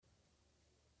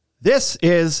This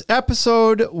is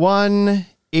episode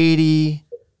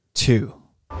 182.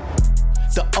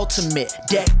 The Ultimate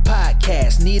Deck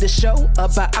Podcast. Need a show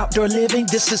about outdoor living?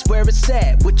 This is where it's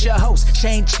at with your hosts,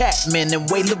 Shane Chapman and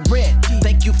Way Laurent.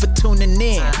 Thank you for tuning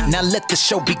in. Now let the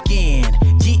show begin.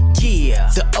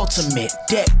 Yeah. The Ultimate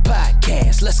Deck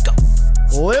Podcast. Let's go.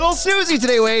 Little snoozy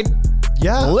today, Wade.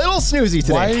 Yeah. Little snoozy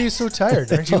today. Why are you so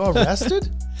tired? Aren't you all rested?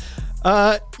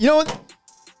 You know what?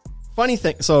 Funny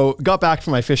thing. So got back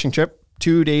from my fishing trip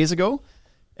 2 days ago.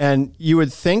 And you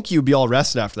would think you'd be all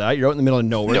rested after that. You're out in the middle of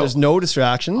nowhere. There's no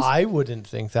distractions. I wouldn't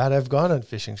think that. I've gone on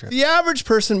fishing trips. The average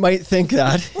person might think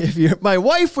that. My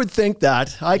wife would think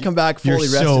that. I come back fully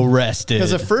rested. You're so rested.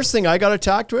 Because the first thing I got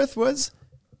attacked with was,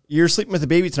 you're sleeping with the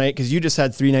baby tonight because you just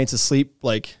had 3 nights of sleep.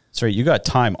 Like, sorry, you got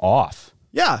time off.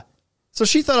 Yeah. So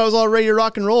she thought I was all ready to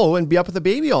rock and roll and be up with the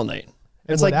baby all night.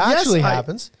 And it's what actually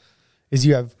happens is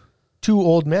you have 2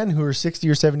 old men who are 60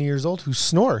 or 70 years old who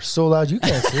snore so loud you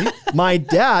can't sleep. My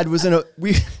dad was it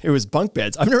was bunk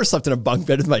beds. I've never slept in a bunk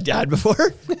bed with my dad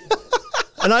before.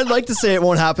 And I'd like to say it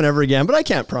won't happen ever again, but I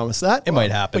can't promise that. It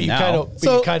might happen now.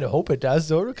 You kind of hope it does,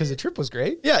 though, because the trip was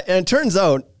great. Yeah, and it turns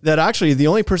out that actually the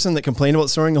only person that complained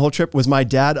about snoring the whole trip was my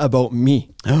dad about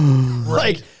me.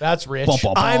 Like, that's rich.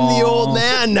 I'm the old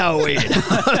man now, Wade.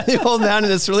 I'm the old man in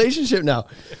this relationship now.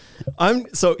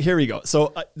 So here we go.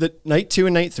 So the night 2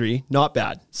 and night 3, not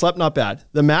bad. Slept not bad.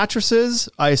 The mattresses,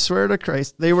 I swear to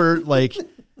Christ, they were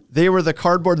the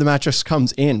cardboard the mattress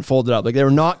comes in, folded up. Like, they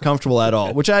were not comfortable at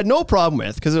all, which I had no problem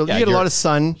with because you get a lot of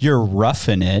sun. You're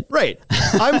roughing it. Right.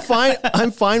 I'm fine.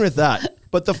 I'm fine with that.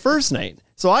 But the first night,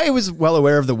 so I was well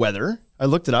aware of the weather. I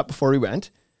looked it up before we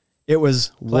went. It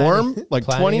was warm, like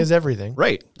 20 is everything.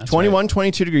 Right. That's 21,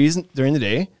 22 degrees during the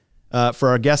day. For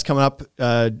our guest coming up,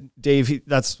 Dave,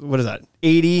 what is that?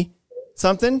 80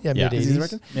 something? Yeah,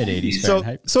 mid-80s.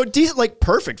 Mid-80s. So decent, like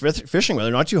perfect fishing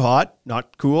weather. Not too hot,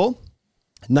 not cool.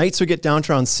 Nights would get down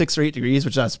to around 6 or 8 degrees,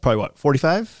 which that's probably what,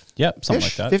 45? Yep, something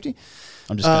like that. 50?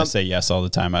 I'm just going to say yes all the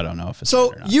time. I don't know if it's so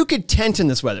right or not. You could tent in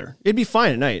this weather. It'd be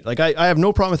fine at night. Like, I have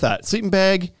no problem with that. Sleeping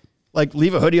bag, like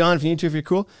leave a hoodie on if you need to, if you're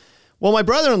cool. Well, my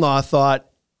brother-in-law thought,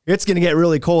 it's going to get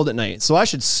really cold at night, so I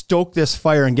should stoke this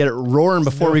fire and get it roaring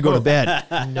before we go to bed.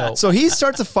 No. So he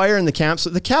starts a fire in the camp.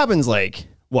 So the cabin's like,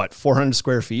 400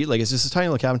 square feet? Like, it's just a tiny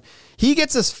little cabin. He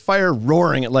gets this fire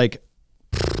roaring at like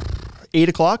 8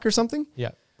 o'clock or something.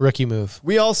 Yeah. Rookie move.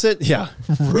 We all sit on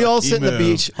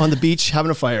the beach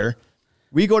having a fire.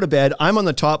 We go to bed. I'm on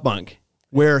the top bunk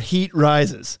where heat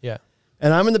rises. Yeah.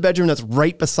 And I'm in the bedroom that's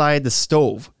right beside the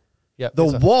stove. Yeah. The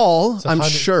wall, I'm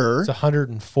sure. It's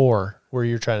 104 where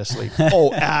you're trying to sleep.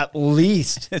 Oh, at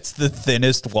least. It's the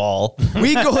thinnest wall.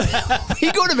 We go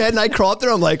to bed and I crawl up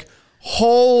there. I'm like,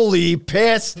 holy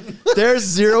piss. There's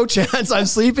zero chance I'm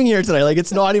sleeping here tonight. Like,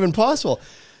 it's not even possible.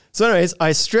 So anyways,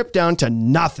 I strip down to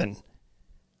nothing.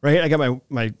 Right? I got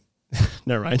my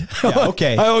never mind. Yeah,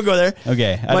 okay. I won't go there.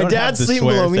 Okay. My dad's sleeping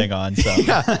below me. Thing on, so.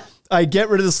 Yeah. I get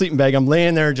rid of the sleeping bag. I'm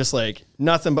laying there just like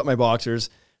nothing but my boxers.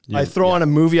 I throw on a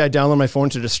movie. I download my phone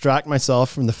to distract myself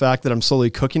from the fact that I'm slowly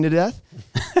cooking to death.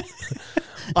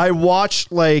 I watch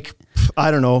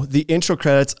the intro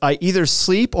credits. I either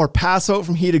sleep or pass out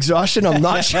from heat exhaustion. I'm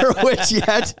not sure which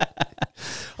yet.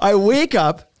 I wake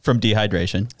up. From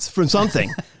dehydration. From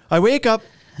something. I wake up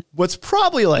what's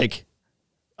probably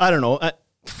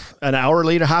an hour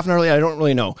later, half an hour later, I don't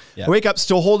really know. Yeah. I wake up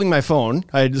still holding my phone.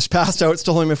 I just passed out,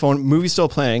 still holding my phone. Movie's still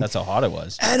playing. That's how hot it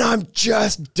was. And I'm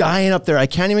just dying up there. I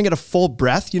can't even get a full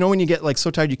breath. You know when you get like so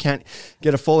tired you can't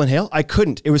get a full inhale? I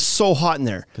couldn't. It was so hot in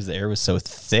there. Because the air was so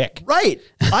thick. Right.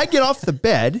 I get off the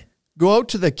bed, go out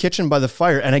to the kitchen by the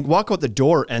fire, and I walk out the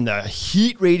door, and the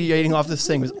heat radiating off this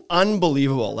thing was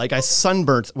unbelievable. Like, I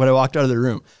sunburnt when I walked out of the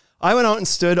room. I went out and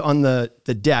stood on the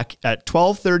deck at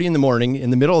 12:30 in the morning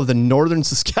in the middle of the northern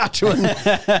Saskatchewan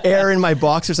air in my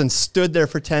boxers and stood there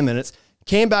for 10 minutes,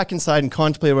 came back inside and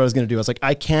contemplated what I was going to do. I was like,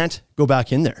 I can't go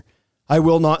back in there. I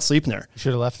will not sleep in there. You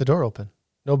should have left the door open.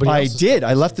 Nobody else. I did.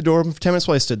 I left the door open for 10 minutes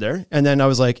while I stood there. And then I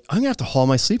was like, I'm going to have to haul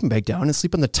my sleeping bag down and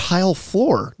sleep on the tile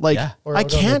floor. Like, I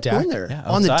can't go in there. Yeah,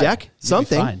 on the deck,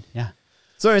 something. Fine. Yeah.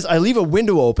 So anyways, I leave a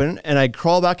window open and I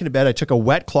crawl back into bed. I took a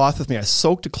wet cloth with me. I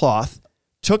soaked a cloth.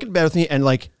 Took it to bed with me and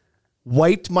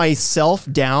wiped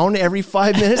myself down every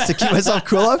 5 minutes to keep myself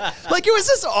cool up. Like, it was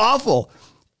just awful.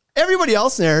 Everybody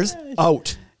else in there's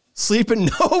out,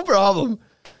 sleeping, no problem.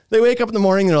 They wake up in the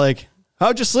morning and they're like,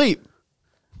 how'd you sleep?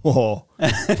 Whoa.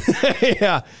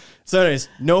 Yeah. So anyways,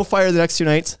 no fire the next 2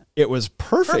 nights. It was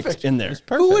perfect in there.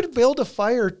 Who would build a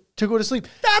fire to go to sleep?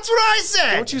 That's what I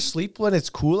said. Don't you sleep when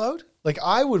it's cool out? Like,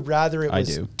 I would rather it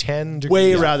was 10 degrees,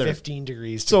 way rather 15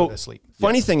 degrees to so go to sleep.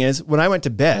 Funny thing is, when I went to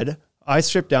bed, I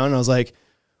stripped down and I was like,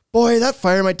 boy, that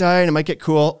fire might die and it might get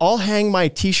cool. I'll hang my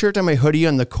t-shirt and my hoodie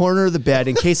on the corner of the bed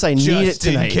in case I need it Just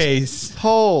tonight. in case.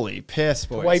 Holy piss,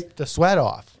 boys. Wipe the sweat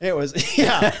off. It was,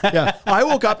 yeah. I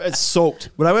woke up and soaked.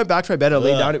 When I went back to my bed, I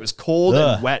laid down. It was cold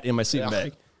and wet in my sleeping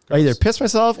bag. I either pissed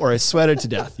myself or I sweated to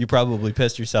death. You probably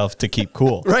pissed yourself to keep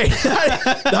cool. Right.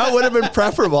 That would have been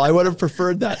preferable. I would have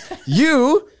preferred that.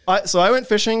 So I went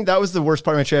fishing. That was the worst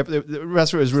part of my trip. The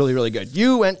rest of it was really, really good.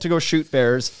 You went to go shoot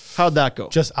bears. How'd that go?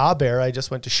 Just a bear. I just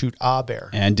went to shoot a bear.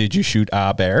 And did you shoot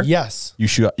a bear? Yes. You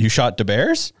shot the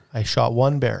bears? I shot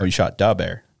one bear, Or you shot da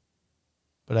bear?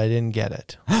 but I didn't get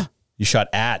it. You shot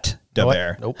at the What?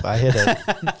 bear. Nope, I hit it.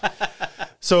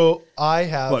 So I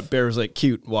have. What, bear was like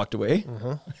cute, walked away?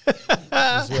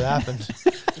 This is what happened.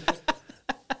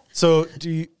 So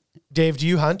Dave, do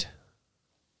you hunt?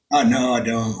 No, I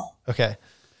don't. Okay.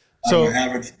 So So I'm an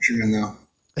avid fisherman, though.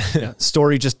 Yeah.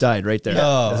 Story just died right there.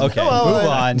 Oh, okay. Well, Move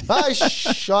on. I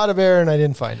shot a bear and I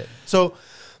didn't find it. So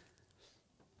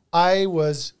I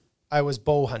was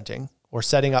bow hunting or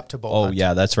setting up to bow Oh, hunt.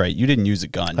 yeah, that's right. You didn't use a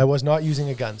gun. I was not using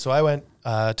a gun. So I went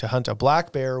to hunt a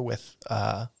black bear with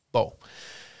bow.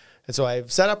 And so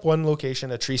I've set up one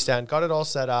location, a tree stand, got it all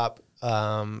set up.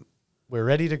 We're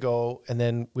ready to go. And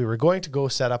then we were going to go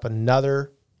set up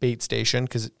another bait station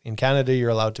because in Canada, you're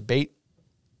allowed to bait.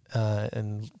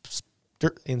 And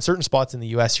in certain spots in the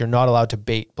US, you're not allowed to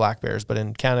bait black bears. But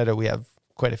in Canada, we have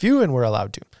quite a few and we're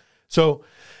allowed to. So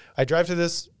I drive to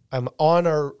this.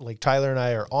 Tyler and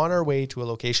I are on our way to a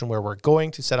location where we're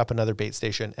going to set up another bait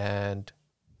station. And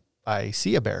I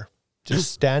see a bear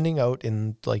just standing out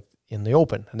in the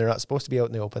open, and they're not supposed to be out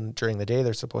in the open during the day.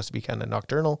 They're supposed to be kind of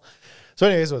nocturnal. So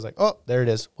anyways, I was like, oh, there it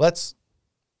is. Let's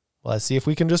see if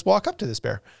we can just walk up to this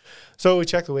bear. So we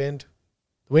check the wind.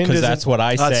 The wind Because isn't- that's what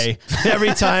I say.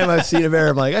 Every time I've seen a bear,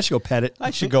 I'm like, I should go pet it.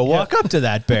 I should go walk up to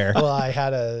that bear. Well, I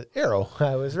had an arrow.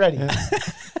 I was ready.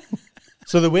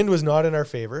 So the wind was not in our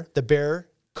favor. The bear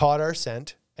caught our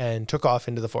scent and took off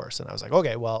into the forest. And I was like,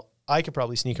 okay, well, I could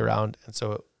probably sneak around. And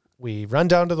so we run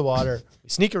down to the water, we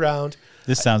sneak around.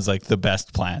 This sounds like the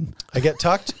best plan. I get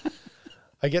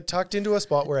tucked into a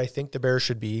spot where I think the bear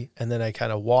should be. And then I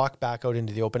kind of walk back out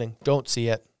into the opening. Don't see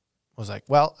it. I was like,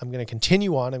 well, I'm going to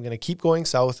continue on. I'm going to keep going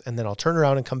south and then I'll turn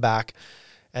around and come back.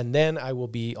 And then I will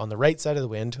be on the right side of the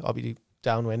wind. I'll be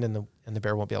downwind and the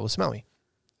bear won't be able to smell me.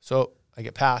 So I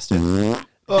get past it.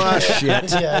 Oh,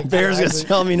 shit. Yeah, Bears going to exactly.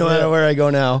 smell me no matter where I go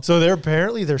now. So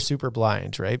they're super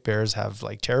blind, right? Bears have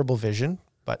like terrible vision,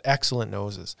 but excellent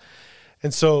noses.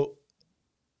 And so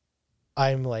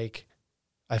I'm like,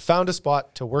 I found a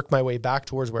spot to work my way back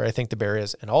towards where I think the bear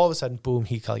is. And all of a sudden, boom,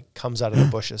 he like comes out of the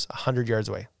bushes 100 yards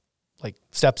away, like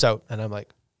steps out. And I'm like,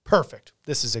 perfect.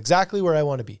 This is exactly where I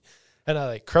want to be. And I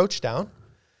like crouched down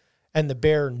and the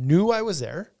bear knew I was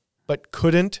there, but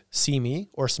couldn't see me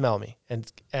or smell me.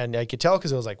 And I could tell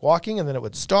because it was like walking and then it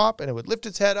would stop and it would lift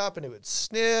its head up and it would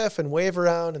sniff and wave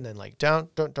around and then like down.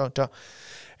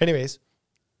 Anyways,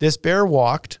 this bear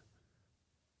walked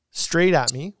straight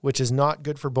at me, which is not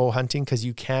good for bow hunting because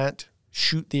you can't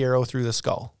shoot the arrow through the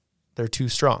skull. They're too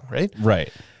strong, right?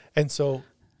 Right. And so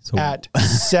So, at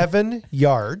 7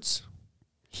 yards,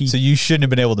 so you shouldn't have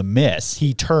been able to miss.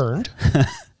 he turned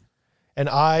and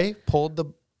I pulled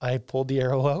the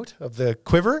arrow out of the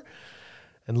quiver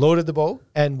and loaded the bow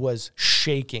and was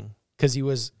shaking because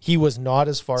he was not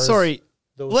as far Sorry, as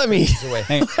those let me- trees away.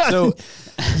 Hang- so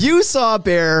You saw a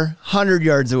bear 100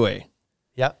 yards away.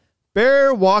 Yep.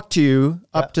 Bear walked to you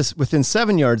up to within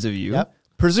 7 yards of you. Yep.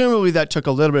 Presumably that took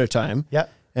a little bit of time. Yep.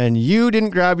 And you didn't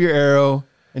grab your arrow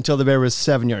until the bear was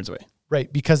 7 yards away.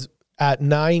 Right. Because at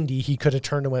 90, he could have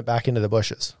turned and went back into the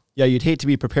bushes. Yeah, you'd hate to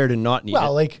be prepared and not need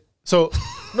Well, it. like, so,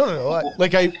 no.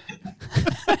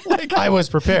 I was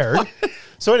prepared.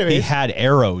 So anyways, he had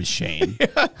arrows, Shane.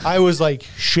 I was like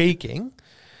shaking.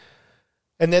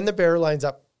 And then the bear lines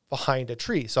up behind a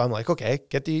tree. So I'm like, okay,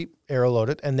 get the arrow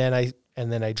loaded. And then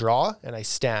I draw and I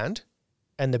stand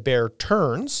and the bear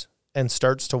turns and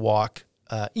starts to walk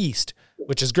east,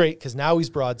 which is great because now he's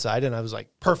broadside. And I was like,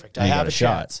 perfect. I You have got a a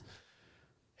shot. chance.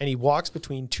 And he walks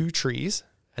between two trees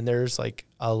and there's like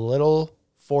a little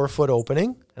 4-foot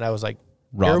opening. And I was like,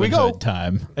 here we Robin go. Hood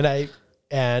time.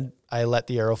 And I let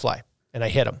the arrow fly and I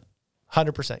hit him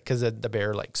 100% because the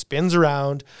bear like spins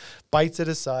around, bites at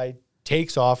his side,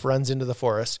 takes off, runs into the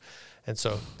forest. And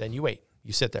so then you wait,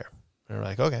 you sit there and we're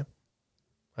like, okay.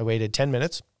 I waited 10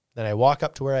 minutes. Then I walk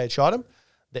up to where I had shot him.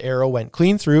 The arrow went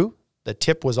clean through. The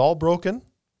tip was all broken.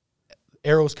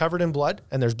 Arrow's covered in blood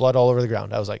and there's blood all over the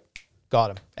ground. I was like, got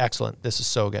him. Excellent. This is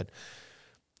so good.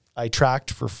 I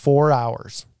tracked for 4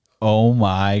 hours. Oh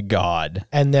my God.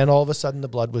 And then all of a sudden the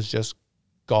blood was just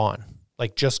gone,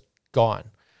 like just gone.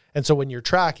 And so when you're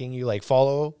tracking, you like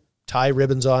follow, tie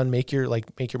ribbons on, make your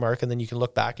mark, and then you can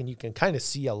look back and you can kind of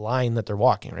see a line that they're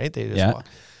walking, right? They just walk.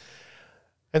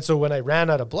 And so when I ran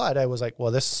out of blood, I was like,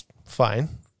 well, this is fine.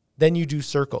 Then you do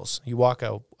circles. You walk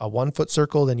a 1 foot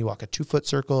circle, then you walk a 2 foot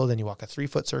circle, then you walk a 3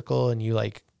 foot circle, and you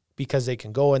like, because they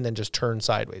can go and then just turn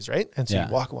sideways, right? And so you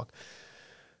walk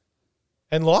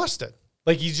and lost it.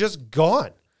 Like he's just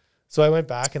gone. So I went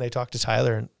back and I talked to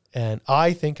Tyler and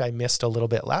I think I missed a little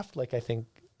bit left. Like I think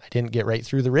I didn't get right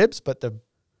through the ribs, but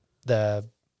the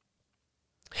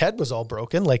head was all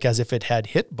broken, like as if it had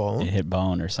hit bone. It hit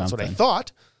bone or something. That's what I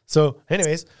thought. So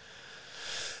anyways,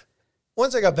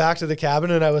 once I got back to the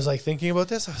cabin and I was like thinking about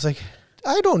this, I was like,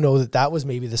 I don't know that was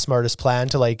maybe the smartest plan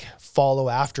to like follow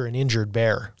after an injured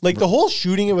bear. Like the whole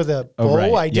shooting it with a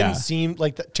bow, I didn't seem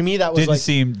like to me that was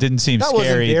didn't seem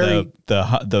scary.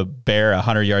 The bear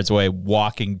 100 yards away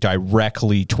walking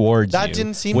directly towards that you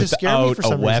didn't seem to scare me for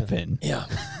some weapon. Reason. Yeah,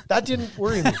 that didn't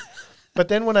worry me. But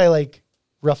then when I like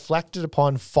reflected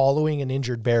upon following an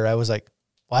injured bear, I was like,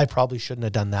 well, I probably shouldn't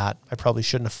have done that. I probably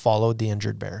shouldn't have followed the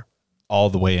injured bear all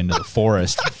the way into the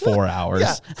forest for 4 hours.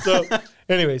 Yeah. So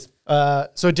anyways,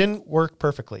 so it didn't work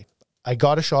perfectly. I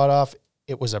got a shot off.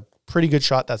 It was a pretty good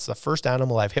shot. That's the first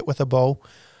animal I've hit with a bow.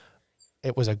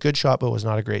 It was a good shot, but it was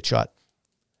not a great shot.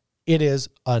 It is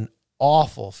an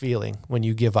awful feeling when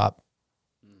you give up.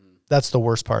 That's the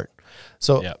worst part.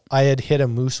 So I had hit a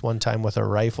moose one time with a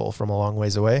rifle from a long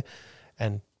ways away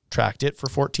and tracked it for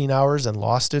 14 hours and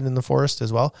lost it in the forest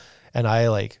as well. And I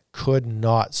like could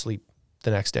not sleep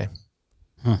the next day.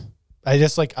 I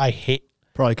just like, I hate.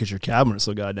 Probably because your cabin is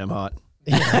so goddamn hot.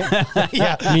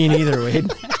 Yeah. Me neither,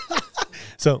 Wade.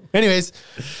 So anyways.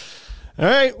 All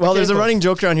right. Well, there's a running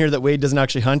joke around here that Wade doesn't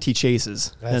actually hunt, he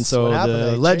chases. And so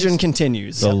the legend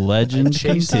continues. The legend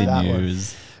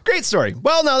continues. Great story.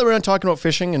 Well, now that we're talking about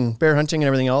fishing and bear hunting and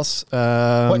everything else.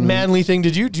 What manly thing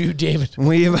did you do, David?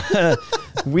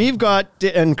 We've got,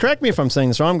 and correct me if I'm saying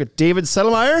this wrong, but David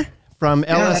Settlemyer from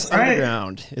LS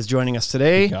Underground is joining us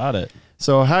today. Got it.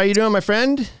 So how are you doing, my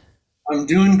friend? I'm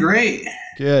doing great.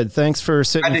 Good. Thanks for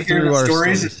sitting through our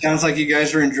stories. It sounds like you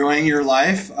guys are enjoying your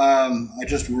life. I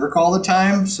just work all the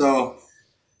time, so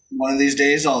one of these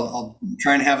days I'll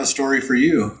try and have a story for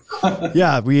you.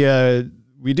 Yeah,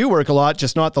 we do work a lot,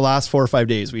 just not the last 4 or 5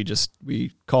 days.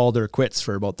 We called or quits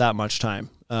for about that much time.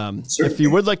 If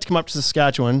you would like to come up to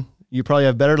Saskatchewan, you probably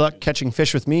have better luck catching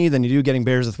fish with me than you do getting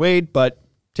bears with Wade, but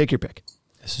take your pick.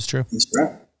 This is true. That's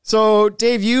right. So,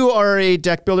 Dave, you are a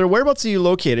deck builder. Whereabouts are you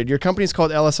located? Your company's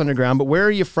called LS Underground, but where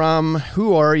are you from?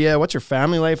 Who are you? What's your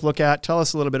family life look at? Tell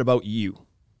us a little bit about you.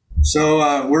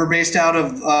 So we're based out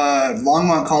of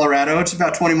Longmont, Colorado. It's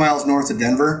about 20 miles north of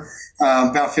Denver,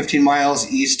 about 15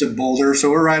 miles east of Boulder.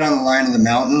 So we're right on the line of the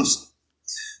mountains.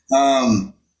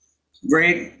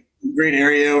 Great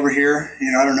area over here.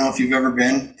 You know, I don't know if you've ever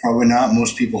been. Probably not.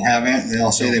 Most people haven't. They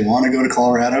all say they want to go to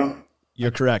Colorado. You're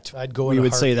correct. I'd go. We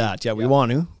would say that. Yeah, we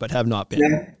want to, but have not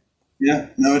been. Yeah.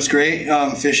 No, it's great.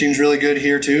 Fishing's really good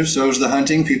here too. So is the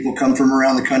hunting. People come from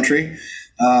around the country.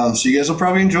 So you guys will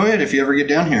probably enjoy it if you ever get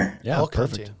down here. Yeah, elk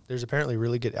perfect. hunting. There's apparently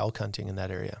really good elk hunting in that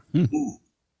area.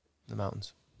 The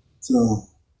mountains. So,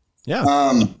 yeah.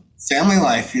 Family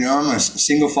life. You know, I'm a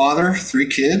single father, 3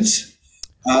 kids.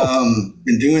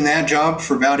 Been doing that job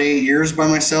for about 8 years by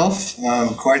myself.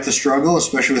 Quite the struggle,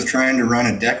 especially with trying to run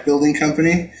a deck building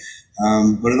company.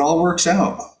 But it all works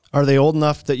out. Are they old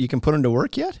enough that you can put them to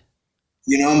work yet?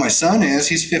 You know, my son is.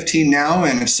 He's 15 now,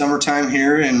 and it's summertime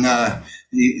here. And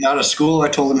out of school, I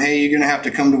told him, hey, you're going to have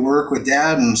to come to work with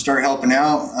Dad and start helping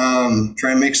out,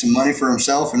 try and make some money for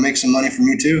himself and make some money for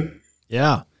me too.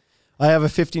 Yeah. I have a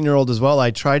 15-year-old as well.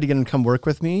 I tried to get him to come work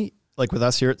with me, like with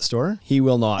us here at the store. He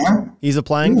will not. He's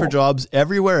applying for jobs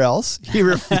everywhere else. He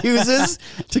refuses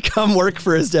to come work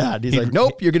for his dad. He's like,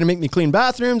 nope, you're going to make me clean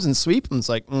bathrooms and sweep. And it's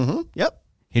like, yep.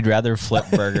 He'd rather flip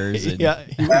burgers. And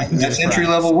That's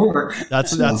entry-level work.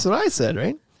 That's what I said,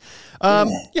 right?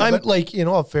 But like, in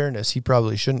all fairness, he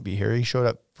probably shouldn't be here. He showed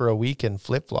up for a week in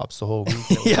flip-flops the whole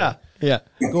week. Yeah.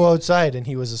 Go outside. And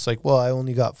he was just like, well, I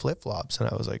only got flip-flops. And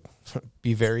I was like,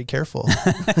 be very careful.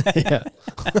 Yeah.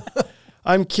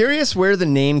 I'm curious where the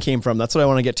name came from. That's what I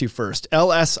want to get to first.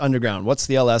 LS Underground. What's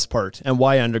the LS part and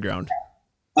why underground?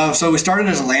 So we started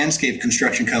as a landscape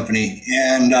construction company.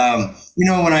 And, you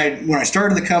know, when I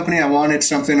started the company, I wanted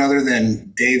something other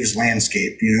than Dave's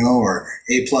Landscape, you know, or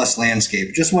A+ Landscape.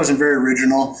 It just wasn't very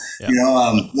original. Yeah. You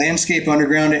know, Landscape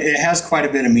Underground, it has quite a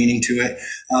bit of meaning to it.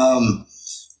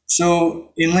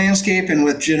 So in landscape and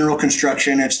with general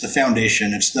construction, it's the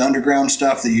foundation. It's the underground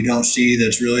stuff that you don't see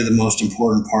that's really the most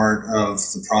important part of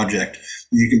the project.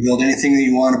 You can build anything that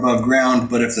you want above ground,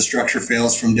 but if the structure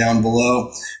fails from down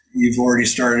below, you've already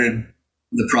started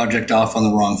the project off on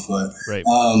the wrong foot. Right.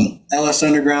 LS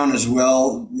Underground as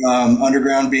well.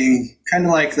 Underground being kind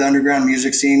of like the underground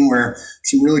music scene where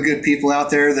some really good people out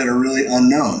there that are really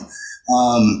unknown.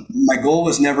 My goal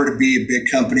was never to be a big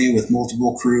company with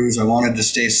multiple crews. I wanted to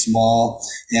stay small,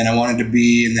 and I wanted to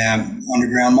be in that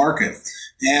underground market.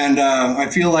 And I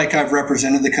feel like I've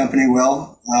represented the company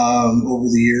well over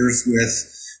the years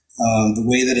with the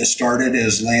way that it started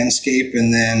as landscape,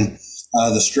 and then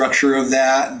the structure of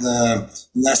that, the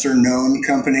lesser known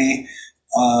company,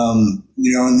 and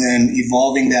then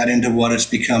evolving that into what it's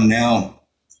become now.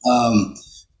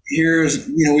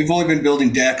 We've only been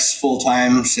building decks full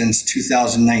time since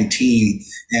 2019,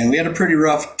 and we had a pretty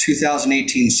rough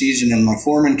 2018 season. And my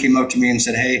foreman came up to me and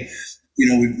said, "Hey,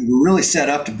 we're really set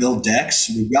up to build decks.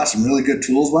 We've got some really good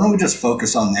tools. Why don't we just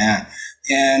focus on that?"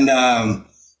 And,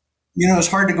 it's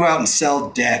hard to go out and sell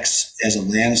decks as a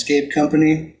landscape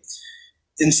company.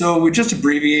 And so we just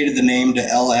abbreviated the name to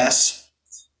LS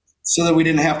so that we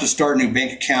didn't have to start new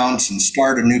bank accounts and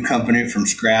start a new company from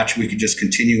scratch. We could just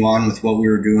continue on with what we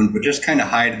were doing, but just kind of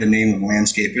hide the name of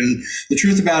landscape. And the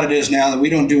truth about it is now that we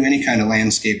don't do any kind of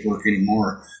landscape work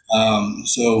anymore.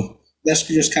 So that's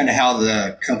just kind of how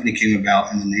the company came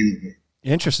about and the name of it.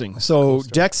 Interesting. So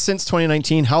decks since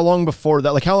 2019, how long before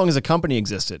that, how long has the company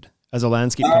existed as a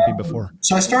landscape company before?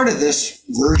 So I started this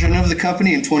version of the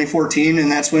company in 2014,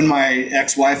 and that's when my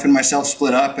ex-wife and myself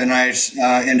split up, and I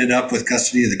ended up with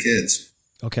custody of the kids.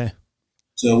 Okay.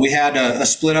 So we had a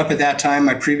split up at that time.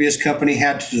 My previous company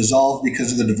had to dissolve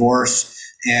because of the divorce,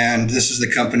 and this is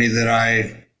the company that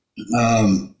I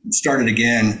started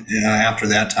again after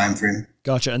that time frame.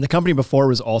 Gotcha. And the company before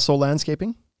was also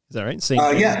landscaping? Is that right? Same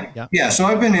Yeah. So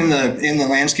I've been in the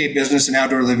landscape business and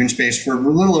outdoor living space for a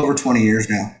little over 20 years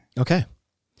now. Okay.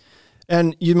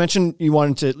 And you mentioned you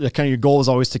wanted to kind of, your goal is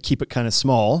always to keep it kind of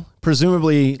small.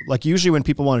 Presumably, usually when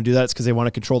people want to do that, it's because they want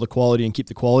to control the quality and keep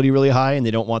the quality really high, and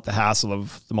they don't want the hassle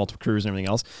of the multiple crews and everything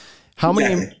else. How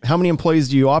many employees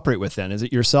do you operate with then? Is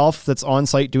it yourself that's on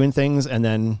site doing things and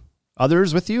then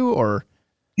others with you, or?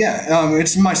 Yeah,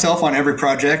 it's myself on every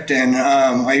project, and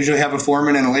I usually have a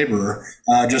foreman and a laborer,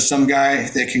 just some guy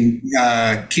that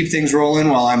can keep things rolling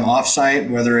while I'm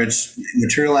off-site, whether it's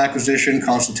material acquisition,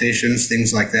 consultations,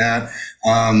 things like that.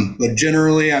 But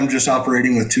generally, I'm just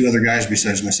operating with two other guys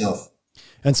besides myself.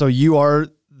 And so you are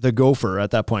the gopher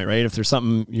at that point, right? If there's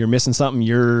something, you're missing something,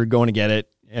 you're going to get it.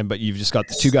 But you've just got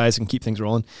the two guys and keep things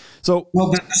rolling. So,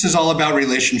 well, this is all about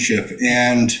relationship,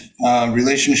 and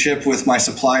relationship with my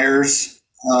suppliers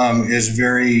is a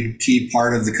very key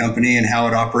part of the company and how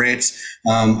it operates.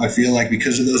 I feel like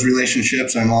because of those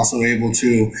relationships, I'm also able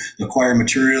to acquire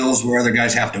materials where other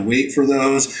guys have to wait for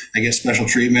those. I get special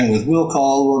treatment with will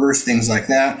call orders, things like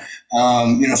that.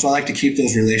 So I like to keep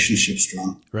those relationships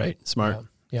strong. Right. Smart.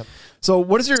 Yeah. Yep. So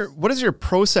what does your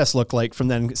process look like from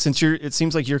then? Since it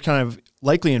seems like you're kind of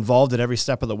likely involved at every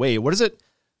step of the way. What does it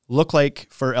look like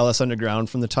for LS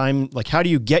Underground from the time, how do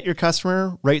you get your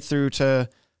customer right through to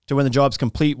when the job's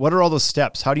complete? What are all those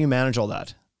steps? How do you manage all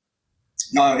that?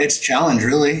 It's a challenge,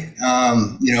 really.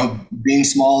 Being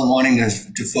small and wanting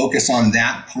to focus on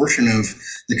that portion of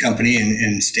the company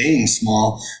and staying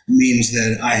small means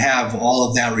that I have all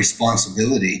of that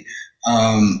responsibility.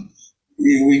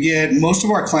 Most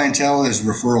of our clientele is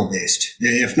referral based,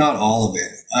 if not all of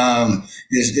it.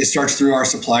 It starts through our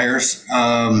suppliers.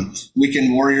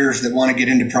 Weekend warriors that want to get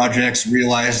into projects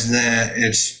realize that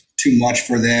it's too much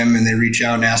for them, and they reach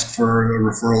out and ask for a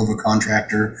referral of a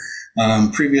contractor.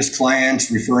 Previous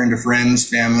clients referring to friends,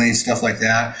 family, stuff like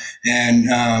that. And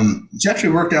it's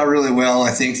actually worked out really well. I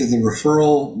think that the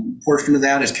referral portion of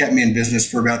that has kept me in business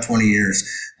for about 20 years.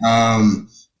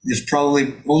 It's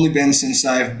probably only been since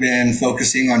I've been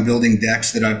focusing on building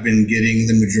decks that I've been getting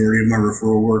the majority of my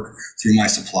referral work through my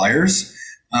suppliers.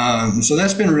 So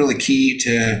that's been really key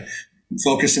to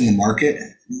focus in the market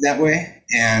that way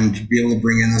and be able to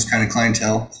bring in those kind of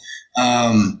clientele.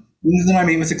 Then I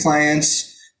meet with the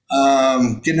clients,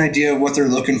 get an idea of what they're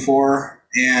looking for.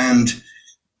 And,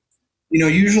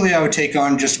 usually I would take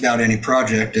on just about any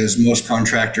project, as most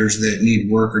contractors that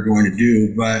need work are going to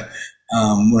do. But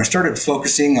when I started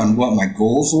focusing on what my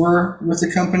goals were with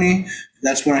the company,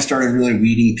 that's when I started really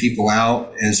weeding people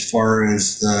out as far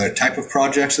as the type of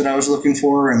projects that I was looking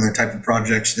for and the type of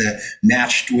projects that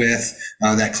matched with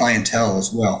that clientele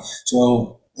as well.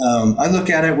 So I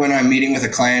look at it when I'm meeting with a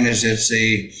client as it's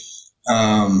a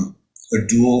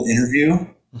dual interview.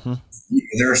 Mm-hmm.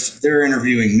 They're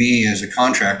interviewing me as a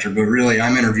contractor, but really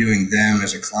I'm interviewing them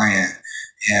as a client.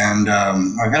 And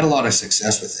I've had a lot of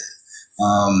success with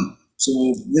it. So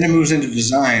then it moves into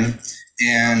design,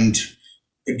 and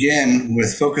again,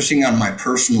 with focusing on my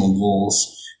personal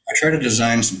goals, I try to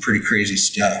design some pretty crazy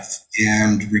stuff.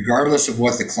 And regardless of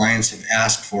what the clients have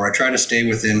asked for, I try to stay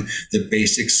within the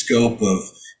basic scope of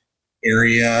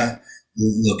area,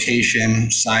 location,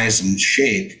 size, and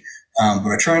shape.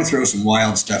 But I try and throw some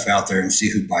wild stuff out there and see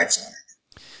who bites on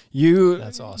it.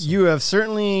 That's awesome. You have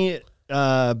certainly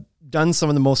done some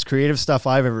of the most creative stuff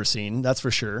I've ever seen. That's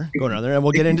for sure. Going on there, and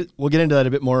we'll get into that a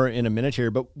bit more in a minute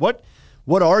here. But what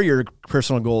are your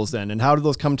personal goals then, and how do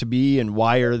those come to be, and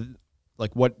why are those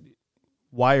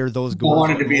goals? I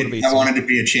wanted to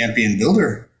be a champion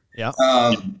builder. Yeah.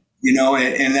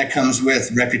 And that comes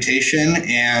with reputation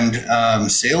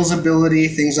and sales ability,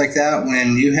 things like that.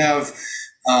 When you have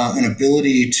an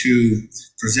ability to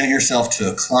present yourself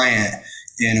to a client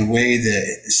in a way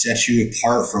that sets you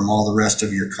apart from all the rest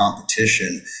of your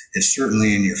competition, it's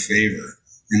certainly in your favor.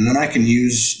 And when I can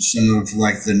use some of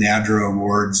like the NADRA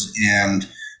awards and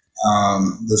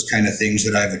those kind of things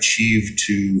that I've achieved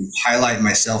to highlight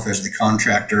myself as the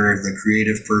contractor, the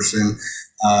creative person,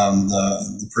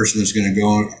 the person that's going to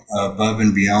go above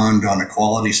and beyond on a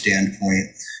quality standpoint,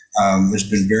 has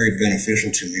been very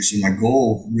beneficial to me. So my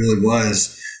goal really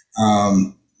was,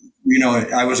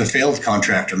 I was a failed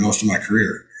contractor most of my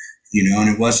career, and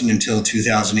it wasn't until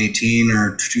 2018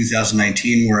 or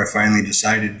 2019 where I finally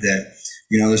decided that,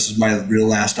 this is my real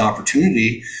last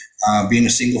opportunity. Being a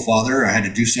single father, I had to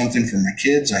do something for my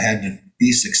kids. I had to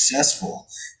be successful,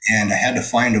 and I had to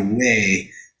find a way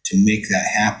to make that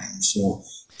happen. So,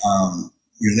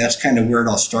 that's kind of where it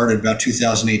all started, about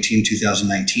 2018,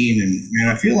 2019. And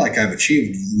I feel like I've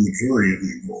achieved the majority of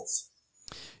my goals.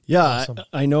 Yeah, awesome.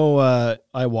 I know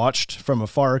I watched from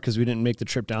afar because we didn't make the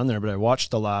trip down there, but I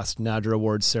watched the last NADRA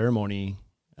Awards ceremony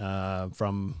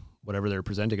from whatever they're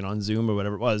presenting it on Zoom or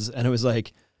whatever it was. And it was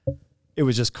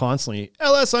just constantly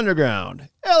LS Underground.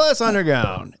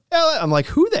 I'm like,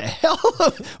 who the hell?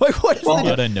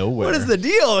 Out of nowhere. What is the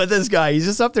deal with this guy? He's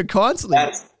just up there constantly.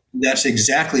 That's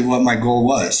exactly what my goal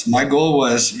was. My goal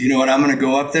was, I'm going to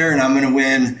go up there and I'm going to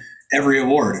win every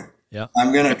award. Yeah.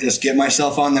 I'm going to just get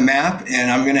myself on the map,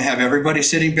 and I'm going to have everybody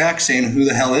sitting back saying, who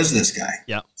the hell is this guy?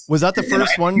 Yeah. Was that the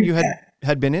first one you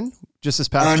had been in just this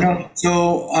past year? No.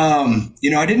 So,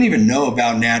 I didn't even know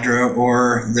about NADRA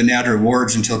or the NADRA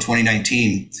Awards until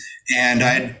 2019. And I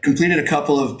had completed a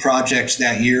couple of projects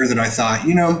that year that I thought,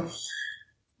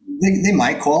 they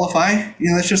might qualify.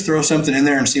 Let's just throw something in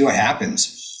there and see what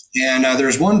happens. And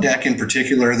there's one deck in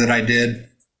particular that I did.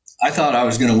 I thought I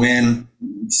was going to win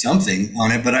something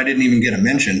on it, but I didn't even get a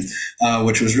mention,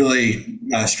 which was really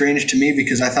strange to me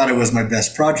because I thought it was my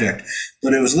best project.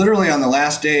 But it was literally on the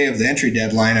last day of the entry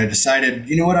deadline, I decided,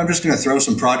 I'm just going to throw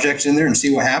some projects in there and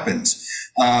see what happens.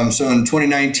 So in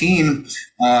 2019,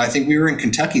 I think we were in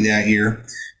Kentucky that year.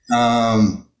 I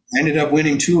ended up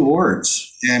winning 2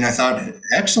 awards, and I thought,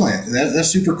 excellent. That's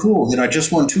super cool that I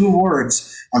just won 2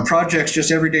 awards on projects,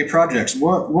 just everyday projects.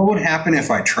 What would happen if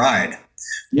I tried?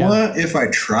 Yeah. What if I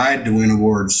tried to win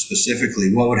awards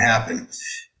specifically? What would happen?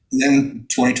 And then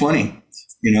 2020,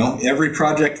 every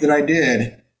project that I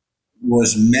did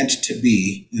was meant to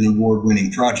be an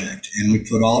award-winning project. And we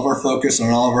put all of our focus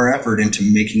and all of our effort into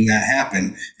making that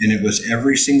happen. And it was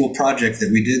every single project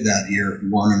that we did that year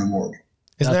won an award.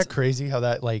 Isn't that crazy how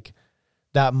that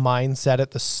that mindset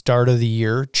at the start of the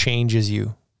year changes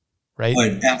you? Right?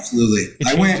 Absolutely.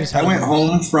 I went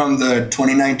home from the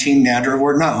 2019 NADRA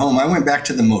Award. Not home. I went back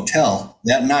to the motel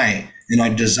that night, and I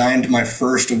designed my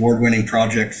first award-winning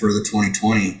project for the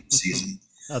 2020 season.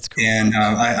 That's cool. And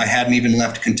I hadn't even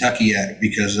left Kentucky yet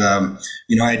because, I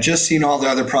had just seen all the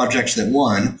other projects that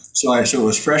won. So it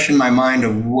was fresh in my mind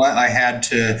of what I had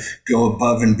to go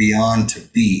above and beyond to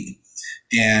beat.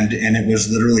 And it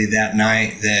was literally that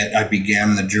night that I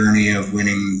began the journey of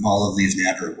winning all of these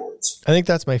NADRA awards. I think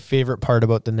that's my favorite part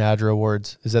about the NADRA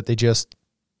awards is that they just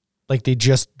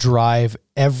drive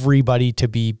everybody to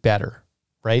be better,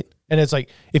 right? And it's like,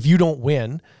 if you don't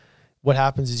win, what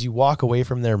happens is you walk away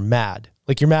from there mad.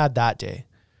 Like you're mad that day,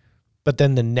 but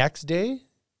then the next day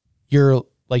you're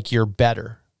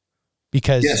better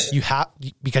because you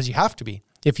have to be.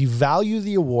 If you value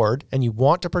the award and you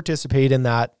want to participate in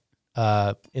that,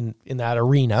 in that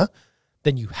arena,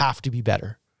 then you have to be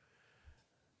better.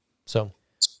 So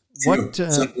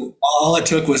so all it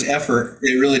took was effort.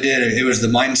 It really did. It was the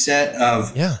mindset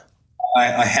of,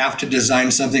 I have to design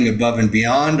something above and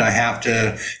beyond. I have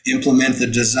to implement the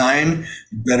design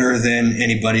better than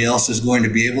anybody else is going to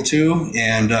be able to.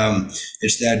 And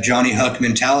it's that Johnny Huck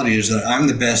mentality is that I'm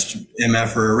the best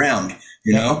MFer around.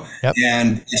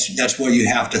 And that's what you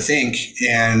have to think.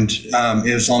 And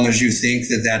as long as you think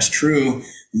that that's true,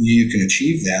 you can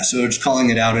achieve that. So it's calling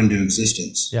it out into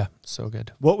existence. Yeah. So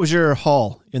good. What was your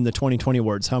haul in the 2020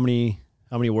 awards? How many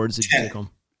awards did you take home?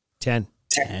 10.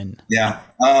 Yeah.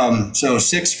 So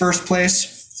 6 first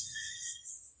place,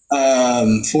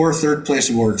 4 third place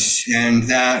awards, and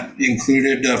that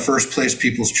included first place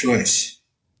People's Choice.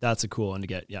 That's a cool one to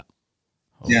get. Yeah.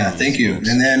 Yeah, thank you.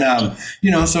 And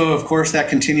then, so of course that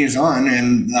continues on.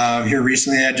 And here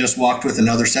recently, I just walked with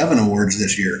another 7 awards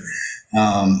this year.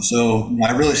 So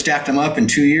I really stacked them up in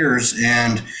 2 years,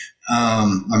 and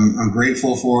I'm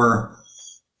grateful for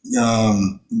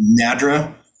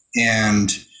NADRA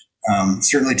and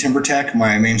certainly TimberTech,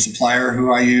 my main supplier,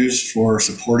 who I use for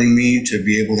supporting me to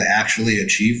be able to actually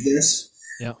achieve this.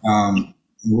 Yeah.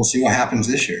 We'll see what happens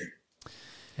this year.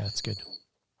 Yeah, that's good.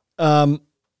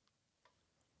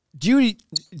 Do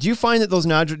you find that those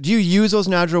NADRA, do you use those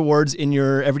NADRA awards in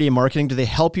your everyday marketing? Do they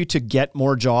help you to get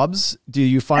more jobs? Do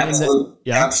you find Absolutely. that?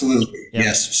 Yeah. Absolutely. Yeah.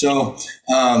 Yes. So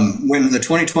when the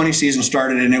 2020 season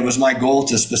started, and it was my goal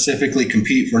to specifically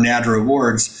compete for NADRA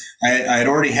awards, I had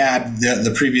already had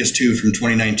the previous 2 from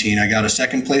 2019. I got a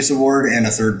 2nd place award and a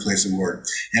 3rd place award.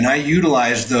 And I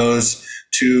utilized those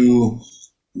to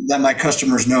let my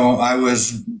customers know I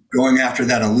was going after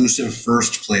that elusive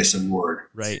 1st place award.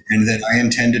 Right. And that I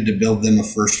intended to build them a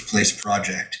 1st place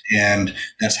project. And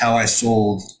that's how I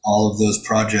sold all of those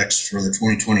projects for the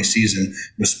 2020 season,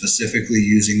 was specifically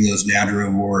using those NADRA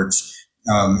awards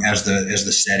as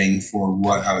the setting for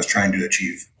what I was trying to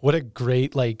achieve. What a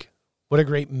great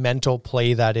mental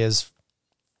play that is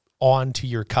on to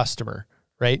your customer,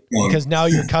 right? Because now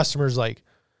your customer's like,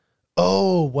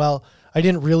 oh, well, I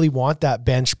didn't really want that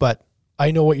bench, but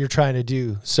I know what you're trying to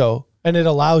do. So, and it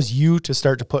allows you to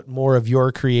start to put more of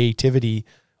your creativity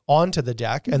onto the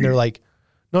deck. And they're like,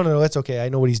 no, that's okay. I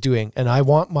know what he's doing. And I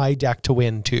want my deck to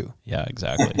win too. Yeah,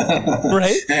 exactly.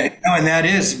 Right? No, and that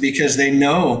is because they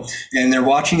know, and they're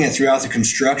watching it throughout the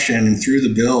construction and through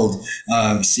the build,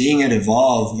 seeing it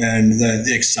evolve. And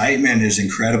the excitement is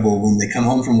incredible when they come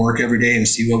home from work every day and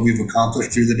see what we've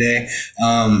accomplished through the day.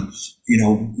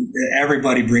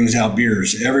 Everybody brings out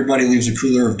beers. Everybody leaves a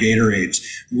cooler of Gatorades.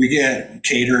 We get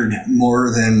catered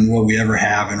more than what we ever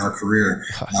have in our career.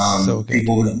 So good.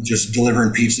 People just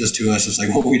delivering pizzas to us. It's like,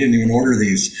 well, we didn't even order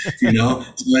these,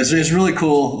 It's really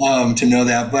cool to know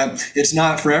that, but it's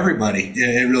not for everybody.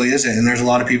 It really isn't. And there's a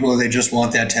lot of people that they just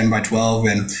want that 10 by 12,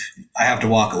 and I have to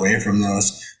walk away from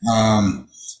those.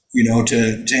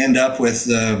 To end up with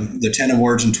the 10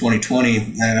 awards in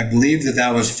 2020, I believe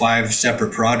that was 5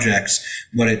 separate projects,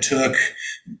 but it took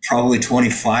probably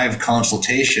 25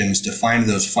 consultations to find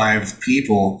those 5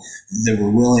 people that were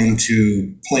willing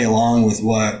to play along with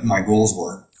what my goals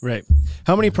were. Right.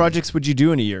 How many projects would you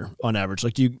do in a year on average?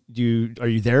 Like, are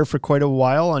you there for quite a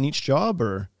while on each job,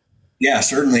 or? Yeah,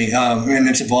 certainly. And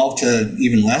it's evolved to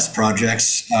even less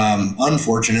projects,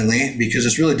 unfortunately, because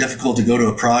it's really difficult to go to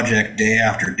a project day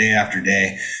after day after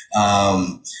day.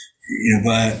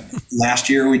 But last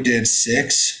year we did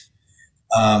 6.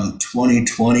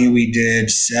 2020 we did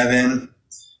 7.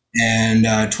 And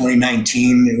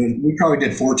 2019, we probably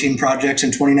did 14 projects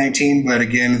in 2019. But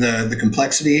again, the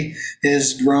complexity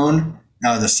has grown.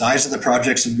 The size of the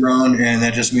projects have grown, and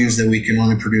that just means that we can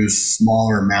only produce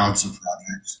smaller amounts of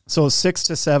projects. So 6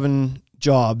 to 7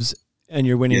 jobs, and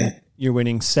you're winning. Yeah. You're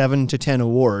winning 7 to 10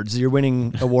 awards. You're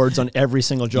winning awards on every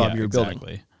single job you're building.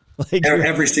 Like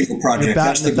every single project.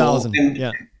 That's the goal. And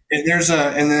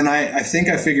then I think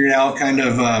I figured out kind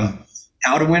of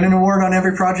how to win an award on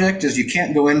every project. Is you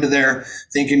can't go into there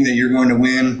thinking that you're going to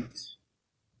win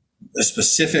a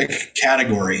specific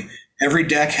category. Every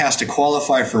deck has to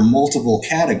qualify for multiple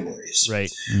categories. Right.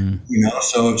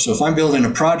 So if I'm building a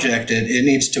project, it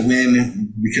needs to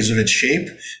win because of its shape.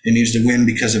 It needs to win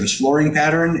because of its flooring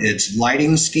pattern, its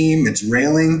lighting scheme, its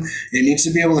railing. It needs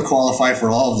to be able to qualify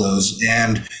for all of those.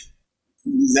 And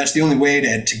that's the only way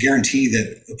to guarantee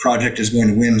that a project is going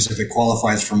to win is if it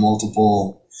qualifies for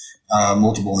multiple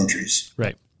entries.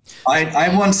 Right.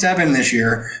 I won 7 this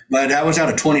year, but that was out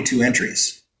of 22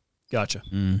 entries. Gotcha.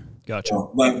 Gotcha.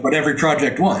 So, but every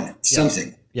project won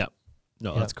something. Yeah.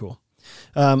 No, that's cool.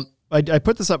 I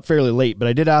put this up fairly late, but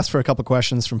I did ask for a couple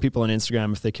questions from people on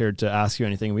Instagram if they cared to ask you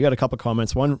anything. We got a couple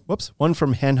comments. One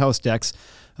from Henhouse Decks.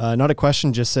 Not a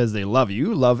question, just says they love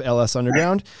you. Love LS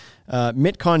Underground.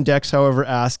 Mitcon Decks, however,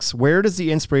 asks, where does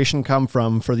the inspiration come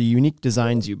from for the unique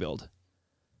designs you build?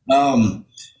 My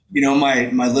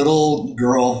little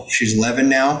girl, she's 11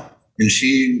 now. And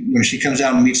when she comes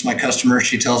out and meets my customers,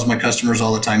 she tells my customers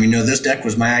all the time, this deck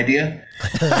was my idea.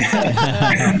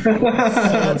 That's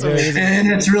amazing.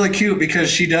 And it's really cute because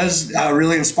she does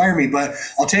really inspire me. But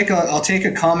I'll take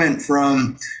a comment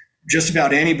from just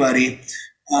about anybody.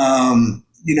 And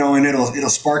it'll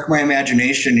spark my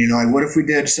imagination. Like what if we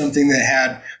did something that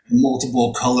had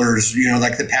multiple colors,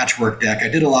 like the patchwork deck. I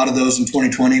did a lot of those in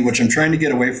 2020, which I'm trying to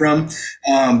get away from.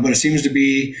 But it seems to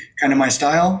be kind of my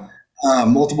style.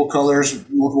 Multiple colors,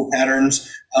 multiple patterns.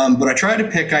 But I try to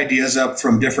pick ideas up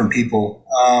from different people,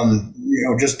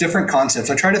 just different concepts.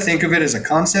 I try to think of it as a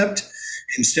concept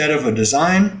instead of a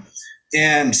design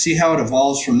and see how it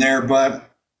evolves from there. But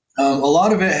a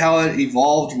lot of it, how it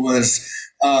evolved was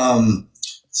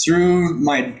through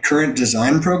my current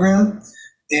design program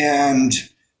and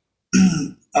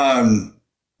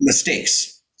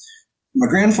mistakes. My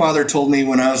grandfather told me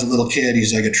when I was a little kid,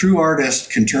 he's like, a true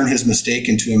artist can turn his mistake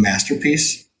into a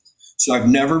masterpiece. So I've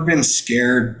never been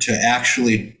scared to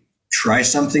actually try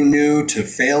something new, to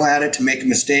fail at it, to make a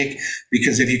mistake,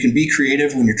 because if you can be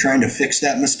creative when you're trying to fix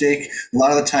that mistake, a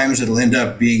lot of the times it'll end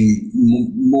up being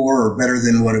more or better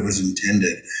than what it was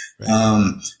intended.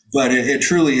 Right. But it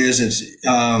truly is. It's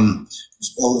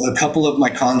a couple of my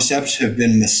concepts have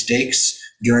been mistakes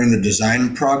during the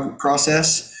design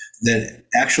process that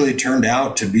actually turned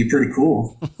out to be pretty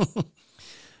cool.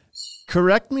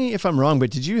 Correct me if I'm wrong,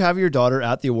 but did you have your daughter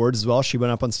at the awards as well? She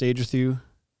went up on stage with you?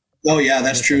 Oh, yeah,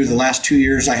 that's true. The last 2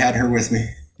 years I had her with me.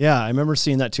 Yeah, I remember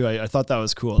seeing that too. I thought that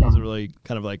was cool. It was a really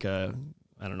kind of like a,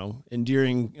 I don't know,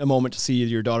 endearing a moment to see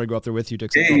your daughter go up there with you.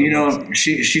 Hey,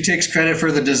 she takes credit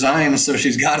for the design, so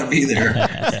she's got to be there.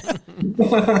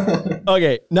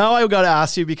 Okay, now I got to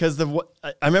ask you, because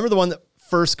I remember the one that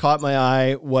first caught my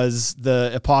eye was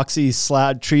the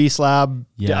epoxy tree slab.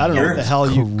 Yeah, I don't know what the hell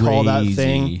you call that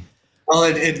thing.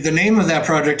 Well, the name of that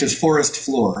project is Forest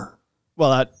Floor. Well,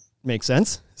 that makes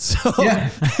sense. So yeah.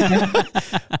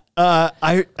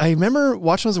 I remember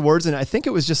watching those awards, and I think it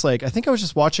was just like, I think I was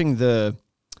just watching the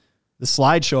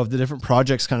slideshow of the different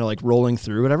projects kind of like rolling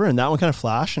through whatever. And that one kind of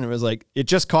flashed, and it was like, it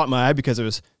just caught my eye because it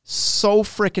was so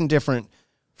freaking different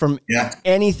from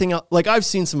anything else. Like I've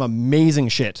seen some amazing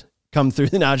shit come through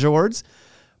the Naja Awards,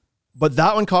 but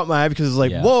that one caught my eye because it was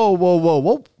like, whoa,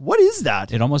 what is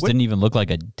that? It almost didn't even look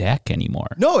like a deck anymore.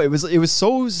 No, it was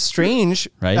so strange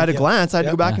right? At a glance. I had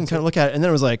to go back and kind of look at it, and then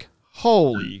it was like,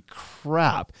 holy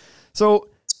crap. So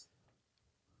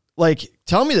like,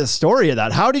 tell me the story of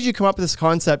that. How did you come up with this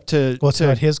concept it's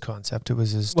not his concept. It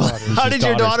was his daughter's. How did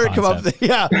your daughter come up with it?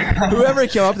 Yeah. Whoever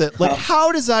came up with it. Like,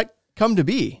 how does that come to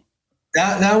be?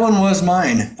 That one was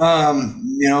mine.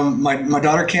 My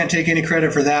daughter can't take any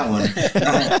credit for that one.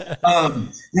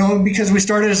 Because we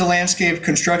started as a landscape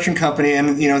construction company,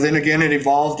 and then again it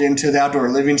evolved into the outdoor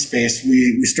living space.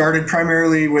 We started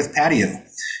primarily with patio,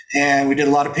 and we did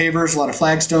a lot of pavers, a lot of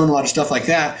flagstone, a lot of stuff like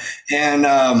that. And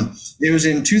it was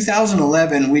in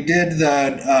 2011 we did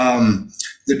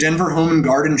the Denver Home and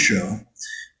Garden Show.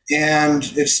 And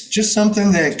it's just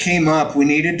something that came up. We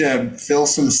needed to fill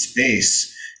some space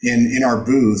in our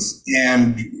booth,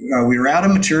 and we were out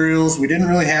of materials. We didn't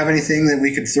really have anything that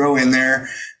we could throw in there.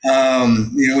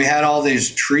 We had all these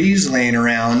trees laying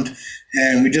around,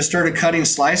 and we just started cutting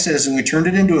slices, and we turned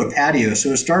it into a patio. So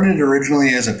it started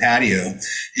originally as a patio,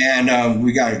 and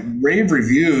we got rave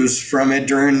reviews from it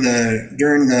during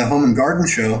the Home and Garden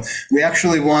Show. We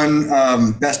actually won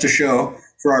Best of Show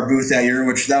for our booth that year,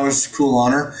 which that was a cool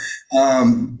honor.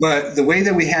 But the way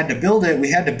that we had to build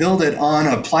it on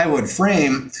a plywood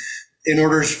frame in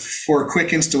order for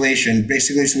quick installation,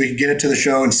 basically, so we could get it to the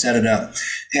show and set it up.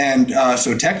 And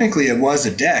so technically it was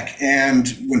a deck. And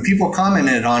when people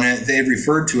commented on it, they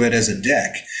referred to it as a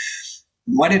deck.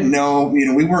 I didn't know,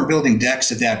 we weren't building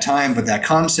decks at that time, but that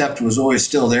concept was always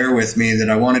still there with me, that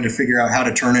I wanted to figure out how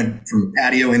to turn it from a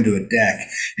patio into a deck.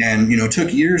 And, it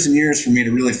took years and years for me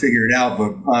to really figure it out.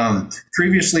 But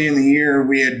previously in the year,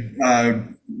 we'd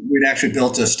actually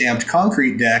built a stamped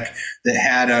concrete deck that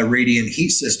had a radiant heat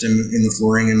system in the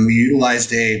flooring, and we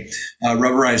utilized a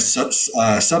rubberized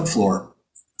subfloor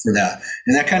for that.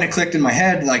 And that kind of clicked in my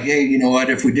head, like, hey, you know what,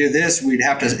 if we did this, we'd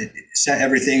have to set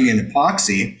everything in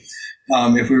epoxy.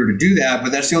 If we were to do that,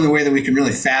 but that's the only way that we can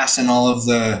really fasten all of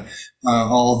the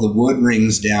wood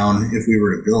rings down if we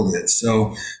were to build it.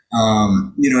 So,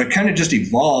 it kind of just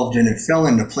evolved, and it fell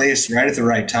into place right at the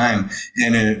right time.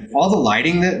 And all the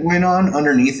lighting that went on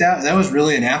underneath that was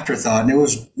really an afterthought. And it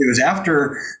was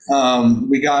after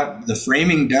we got the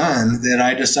framing done that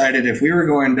I decided if we were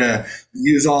going to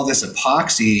use all this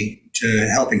epoxy to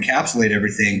help encapsulate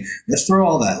everything, let's throw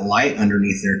all that light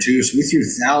underneath there too. So we threw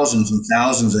thousands and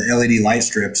thousands of LED light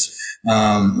strips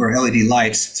or LED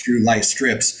lights through light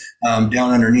strips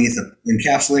down underneath,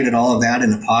 encapsulated all of that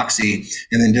in epoxy,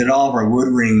 and then did all of our wood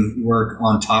ring work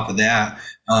on top of that.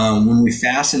 When we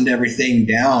fastened everything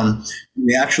down,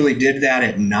 we actually did that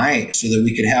at night so that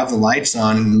we could have the lights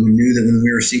on, and we knew that when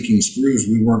we were sinking screws,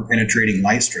 we weren't penetrating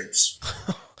light strips.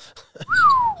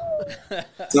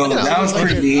 So that was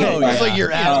pretty neat. It's like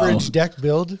your average deck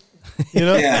build, you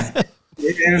know? Yeah.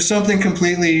 It was something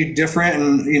completely different.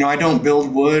 And, I don't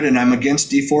build wood, and I'm against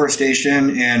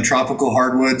deforestation and tropical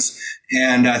hardwoods.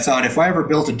 And I thought if I ever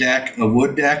built a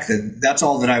wood deck, that's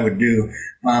all that I would do.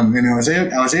 And I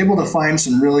was able to find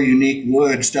some really unique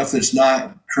wood, stuff that's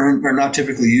not current or not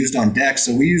typically used on decks.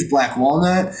 So we use black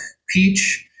walnut,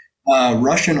 peach,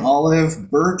 Russian olive,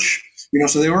 birch,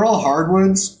 so they were all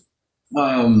hardwoods.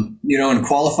 And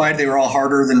qualified, they were all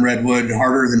harder than redwood,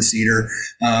 harder than cedar,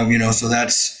 so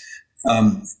that's,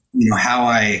 how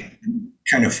I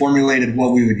kind of formulated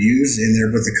what we would use in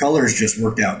there, but the colors just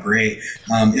worked out great.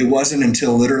 It wasn't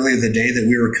until literally the day that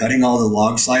we were cutting all the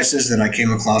log slices that I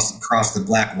came across the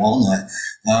black walnut.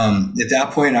 At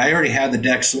that point, I already had the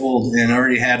deck sold and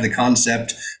already had the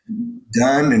concept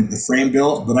done and the frame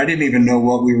built, but I didn't even know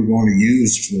what we were going to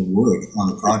use for wood on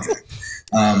the project.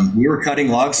 We were cutting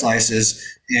log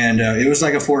slices, and it was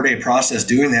like a 4-day process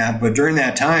doing that. But during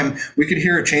that time, we could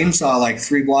hear a chainsaw like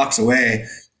 3 blocks away.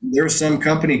 There was some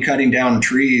company cutting down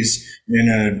trees in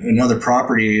another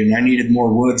property, and I needed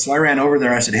more wood. So I ran over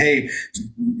there. I said, "Hey,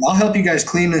 I'll help you guys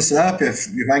clean this up if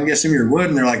I can get some of your wood."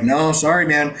 And they're like, "No, sorry,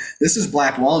 man. This is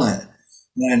black walnut."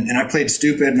 And I played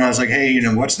stupid, and I was like, "Hey,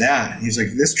 what's that?" And he's like,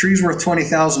 "This tree's worth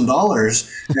 $20,000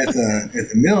 at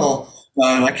the mill.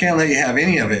 I can't let you have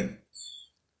any of it."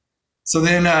 So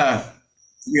then, I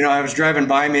was driving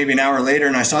by maybe an hour later,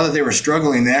 and I saw that they were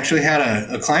struggling. They actually had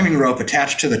a climbing rope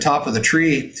attached to the top of the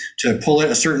tree to pull it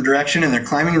a certain direction, and their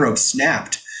climbing rope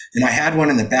snapped. And I had one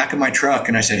in the back of my truck,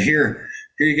 and I said, here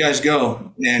you guys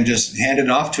go, and just handed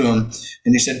it off to him.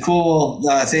 And he said, "Cool,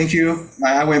 thank you."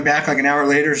 I went back like an hour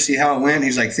later to see how it went.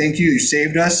 He's like, "Thank you. You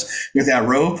saved us with that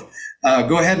rope.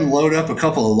 Go ahead and load up a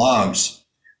couple of logs."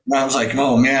 And I was like,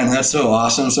 "Oh man, that's so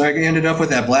awesome." So I ended up with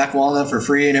that black walnut for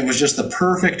free, and it was just the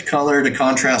perfect color to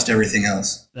contrast everything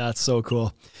else. That's so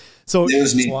cool. So it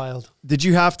was neat. Wild. Did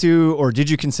you have to, or did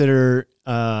you consider,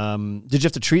 did you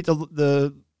have to treat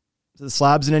the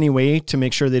slabs in any way to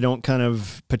make sure they don't kind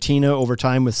of patina over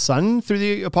time with sun through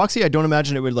the epoxy? I don't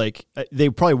imagine it would they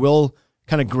probably will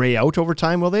kind of gray out over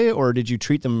time, will they? Or did you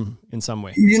treat them in some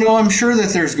way? I'm sure that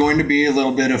there's going to be a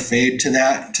little bit of fade to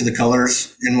the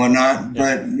colors and whatnot,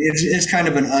 but it's kind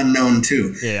of an unknown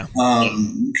too. Yeah.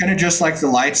 Kind of just like the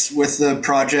lights with the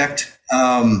project.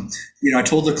 I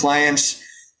told the clients,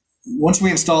 once we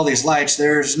install these lights,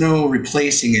 there's no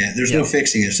replacing it. There's no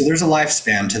fixing it. So there's a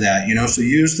lifespan to that, so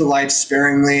use the lights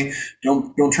sparingly.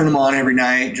 Don't turn them on every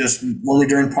night, just only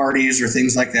during parties or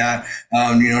things like that,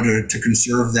 to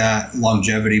conserve that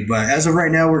longevity. But as of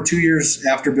right now, we're 2 years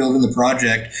after building the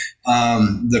project.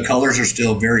 The colors are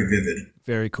still very vivid.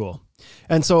 Very cool.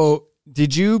 And so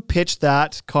did you pitch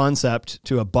that concept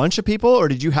to a bunch of people, or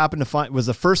did you happen to was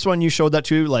the first one you showed that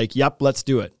to like, "Yep, let's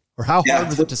do it"? Or how hard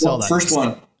was it to sell that?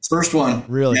 First one.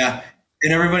 Really? Yeah.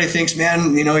 And everybody thinks,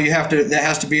 man, that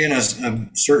has to be in a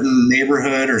certain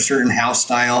neighborhood or certain house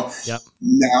style. Yep.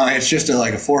 No, it's just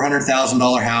like a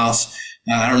 $400,000 house.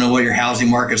 I don't know what your housing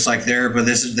market's like there, but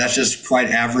that's just quite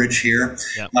average here.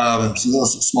 Yep. It's a little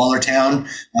smaller town,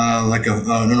 like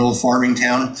an old farming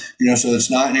town, so it's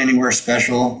not anywhere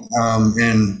special.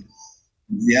 And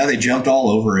yeah, they jumped all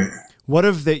over it. What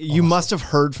have they? You must have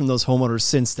heard from those homeowners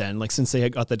since then, like since they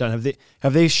had got that done.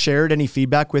 Have they shared any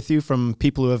feedback with you from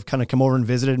people who have kind of come over and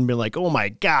visited and been like, "Oh my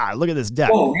God, look at this deck"?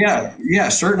 Oh yeah,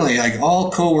 certainly. Like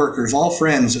all coworkers, all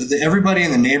friends, everybody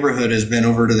in the neighborhood has been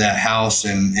over to that house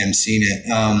and seen it.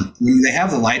 When they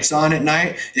have the lights on at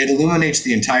night, it illuminates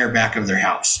the entire back of their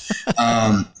house.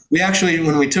 We actually,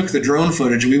 when we took the drone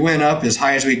footage, we went up as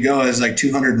high as we go, as like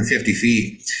 250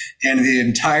 feet, and the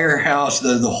entire house,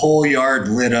 the whole yard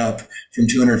lit up from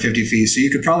 250 feet. So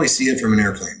you could probably see it from an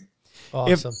airplane.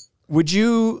 Awesome.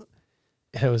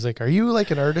 I was like, "Are you like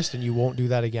an artist and you won't do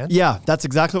that again?" Yeah, that's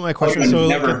exactly what my question is. So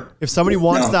never. If somebody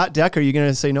wants that deck, are you going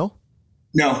to say no?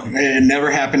 No, it never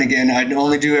happened again. I'd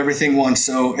only do everything once.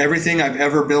 So everything I've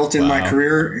ever built in my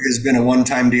career has been a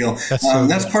one-time deal.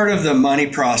 That's part of the money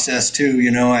process too.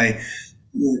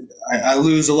 I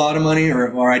lose a lot of money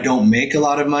or I don't make a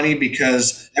lot of money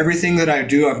because everything that I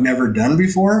do, I've never done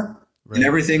before. Right. And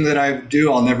everything that I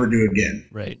do, I'll never do again.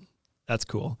 Right. That's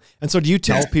cool. And so do you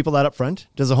tell people that up front?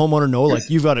 Does a homeowner know, like,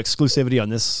 you've got exclusivity on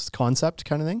this concept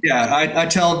kind of thing? Yeah. I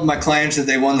tell my clients that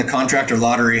they won the contractor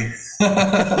lottery.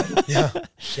 Yeah.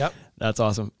 Yep. That's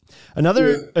awesome.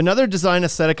 Another design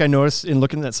aesthetic I noticed in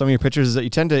looking at some of your pictures is that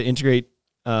you tend to integrate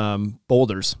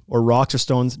boulders or rocks or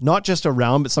stones, not just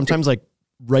around, but sometimes like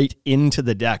right into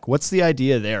the deck. What's the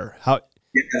idea there? Yeah,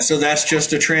 so that's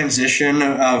just a transition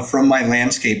from my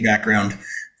landscape background.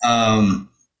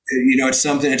 It's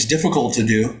something it's difficult to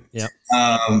do. Yeah.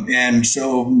 And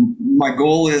so my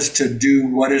goal is to do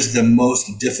what is the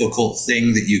most difficult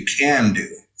thing that you can do.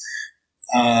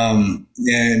 And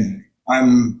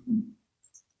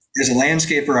as a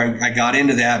landscaper, I got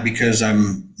into that because I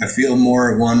feel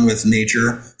more at one with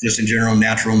nature, just in general,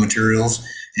 natural materials.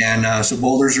 And so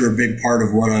boulders are a big part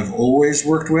of what I've always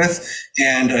worked with.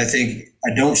 And I think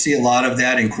I don't see a lot of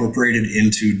that incorporated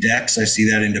into decks. I see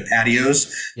that into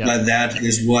patios, but that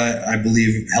is what I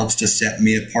believe helps to set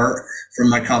me apart from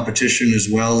my competition, as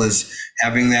well as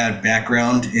having that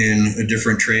background in a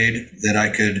different trade that I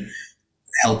could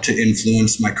help to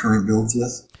influence my current builds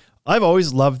with. I've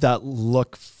always loved that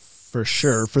look for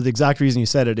sure, for the exact reason you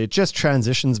said it. It just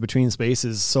transitions between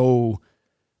spaces. So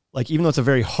like, even though it's a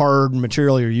very hard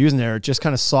material you're using there, it just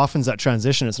kind of softens that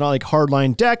transition. It's not like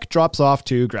hardline deck drops off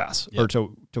to grass or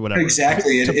to whatever.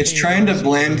 Exactly. It's trying to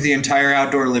blend the entire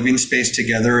outdoor living space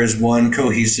together as one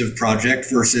cohesive project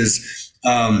versus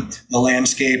a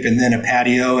landscape and then a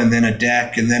patio and then a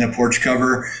deck and then a porch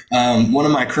cover. One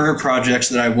of my current projects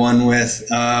that I won with,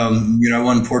 I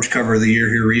won porch cover of the year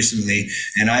here recently,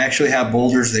 and I actually have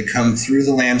boulders that come through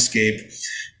the landscape,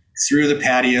 through the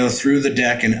patio, through the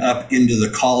deck, and up into the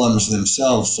columns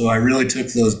themselves. So I really took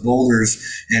those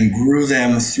boulders and grew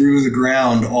them through the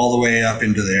ground all the way up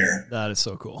into there. That is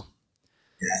so cool.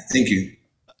 Yeah, thank you.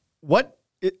 What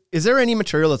is there any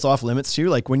material that's off limits to you?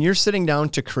 Like when you're sitting down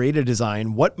to create a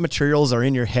design, what materials are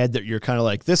in your head that you're kind of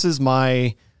like, this is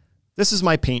my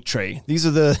paint tray. These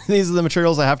are the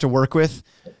materials I have to work with.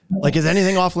 Like, is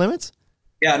anything off limits?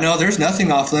 Yeah, no, there's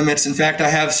nothing off limits. In fact, I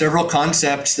have several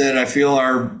concepts that I feel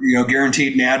are,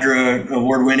 guaranteed NADRA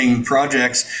award-winning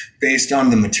projects based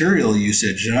on the material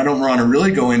usage. And I don't want to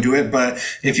really go into it, but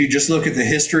if you just look at the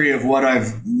history of what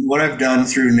I've done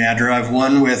through NADRA, I've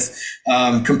won with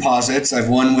composites, I've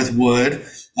won with wood,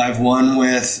 I've won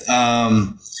with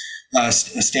a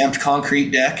stamped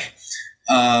concrete deck.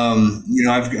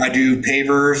 I do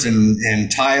pavers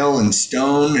and tile and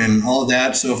stone and all of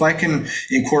that. So if I can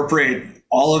incorporate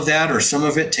all of that or some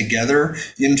of it together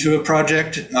into a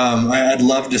project, I'd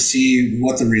love to see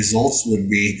what the results would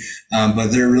be. But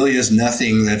there really is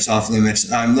nothing that's off limits.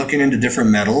 I'm looking into different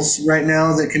metals right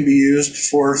now that can be used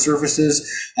for surfaces.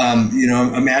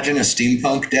 Imagine a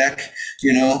steampunk deck,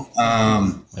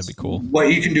 that'd be cool.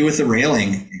 What you can do with the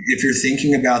railing if you're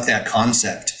thinking about that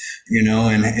concept,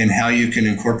 and how you can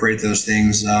incorporate those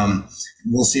things.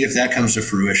 We'll see if that comes to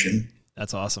fruition.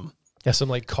 That's awesome. Yeah, some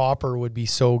like copper would be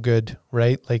so good,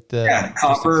 right? Like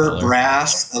copper,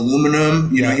 brass,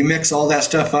 aluminum. You mix all that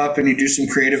stuff up, and you do some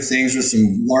creative things with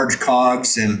some large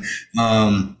cogs and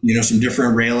some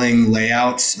different railing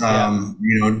layouts.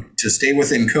 To stay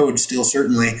within code, still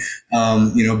certainly,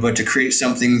 but to create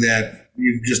something that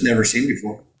you've just never seen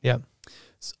before. Yeah.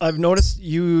 I've noticed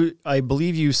I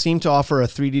believe you seem to offer a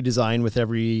 3D design with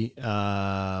every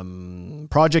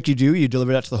project you do. You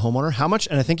deliver that to the homeowner. How much?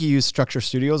 And I think you use Structure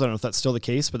Studios. I don't know if that's still the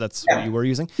case, but that's what you were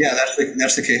using. Yeah,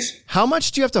 that's the case. How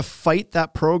much do you have to fight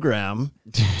that program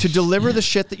to deliver the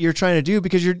shit that you're trying to do?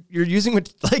 Because you're using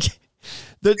like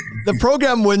the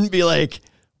program wouldn't be like,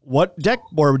 what deck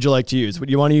board would you like to use? Would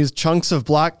you want to use chunks of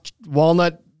black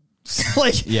walnut?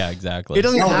 Yeah, exactly. It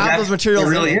doesn't have those materials. It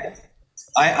really is.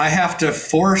 I have to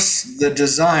force the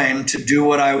design to do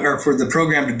for the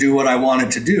program to do what I want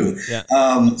it to do. Yeah.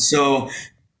 A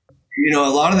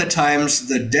lot of the times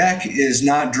the deck is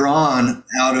not drawn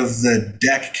out of the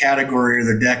deck category or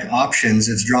the deck options.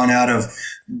 It's drawn out of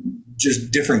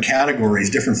just different categories,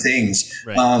 different things.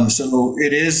 Right. So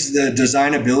it is the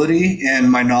designability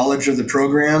and my knowledge of the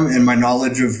program and my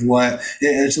knowledge of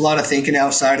it's a lot of thinking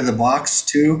outside of the box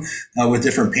too, with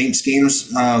different paint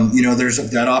schemes. There's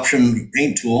that option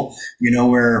paint tool,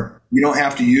 where you don't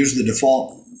have to use the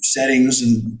default settings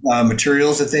and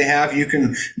materials that they have. You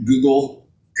can Google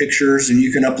pictures and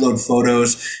you can upload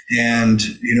photos, and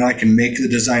I can make the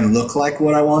design look like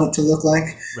what I want it to look like.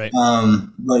 Right.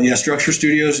 But yeah, Structure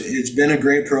Studios, it's been a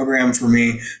great program for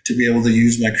me to be able to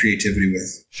use my creativity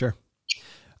with. Sure.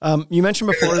 You mentioned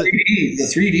before the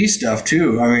 3D stuff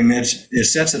too. I mean, it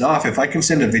sets it off. If I can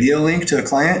send a video link to a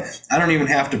client, I don't even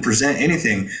have to present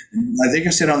anything. They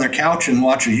can sit on their couch and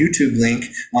watch a YouTube link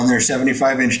on their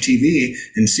 75-inch TV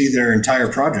and see their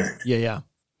entire project. Yeah.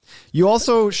 You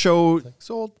also show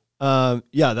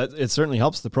that it certainly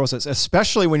helps the process,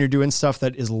 especially when you're doing stuff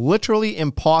that is literally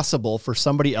impossible for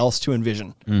somebody else to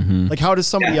envision. Like, how does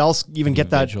somebody else even get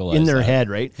that in their head,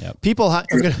 right? Yep. People, I'm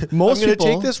going to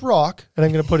take this rock and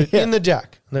I'm going to put it in the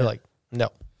deck. And they're like, no.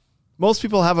 Most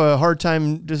people have a hard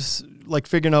time just like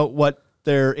figuring out what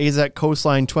their AZEK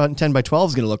Coastline 10 by 12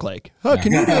 is going to look like. Oh,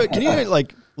 can you do it? Can you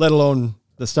like, let alone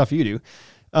the stuff you do?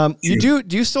 Do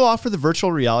you still offer the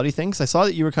virtual reality things? I saw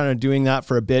that you were kind of doing that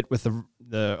for a bit with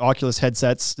the Oculus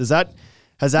headsets. Has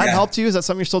that helped you? Is that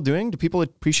something you're still doing? Do people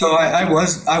appreciate So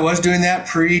I was doing that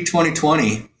pre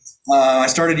 2020. I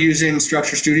started using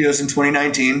Structure Studios in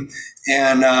 2019.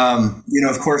 And,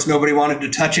 of course, nobody wanted to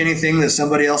touch anything that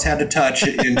somebody else had to touch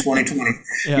in 2020,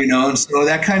 and so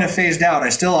that kind of phased out. I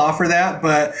still offer that,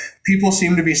 but people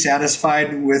seem to be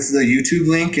satisfied with the YouTube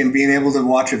link and being able to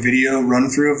watch a video run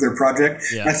through of their project.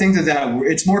 Yeah. I think that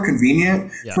it's more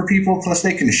convenient for people. Plus,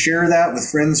 they can share that with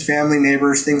friends, family,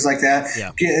 neighbors, things like that.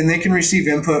 Yeah. And they can receive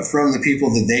input from the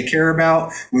people that they care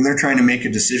about when they're trying to make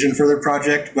a decision for their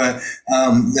project. But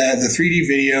the 3D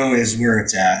video is where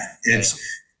it's at.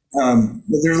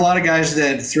 There's a lot of guys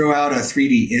that throw out a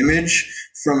 3D image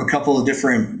from a couple of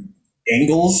different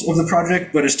angles of the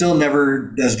project, but it still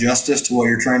never does justice to what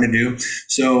you're trying to do.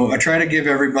 So I try to give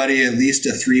everybody at least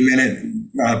a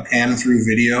 3-minute pan through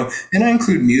video, and I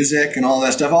include music and all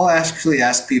that stuff. I'll actually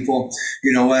ask people, do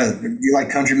you like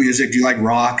country music? Do you like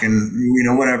rock? And,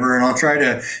 whatever. And I'll try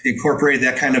to incorporate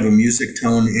that kind of a music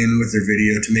tone in with their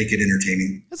video to make it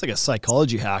entertaining. That's like a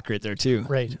psychology hack right there too.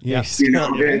 Right. Yeah.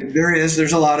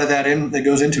 There's a lot of that that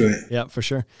goes into it. Yeah, for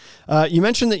sure. You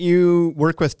mentioned that you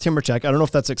work with TimberTech. I don't know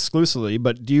if that's exclusively,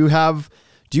 but do you have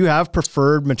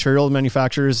preferred material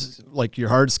manufacturers like your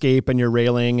hardscape and your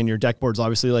railing and your deck boards?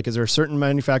 Obviously, like, is there certain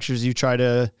manufacturers you try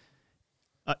to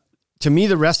me,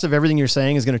 the rest of everything you're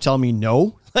saying is going to tell me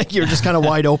no, like you're just kind of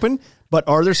wide open, but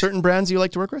are there certain brands you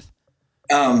like to work with?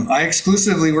 I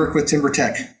exclusively work with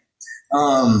TimberTech.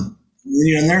 And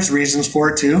there's reasons for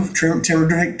it too.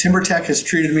 TimberTech has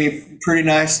treated me pretty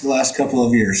nice the last couple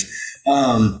of years.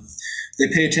 They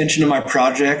pay attention to my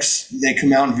projects. They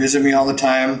come out and visit me all the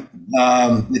time.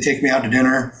 They take me out to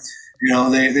dinner.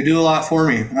 They do a lot for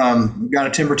me. I've got a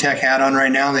TimberTech hat on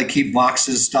right now. They keep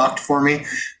boxes stocked for me.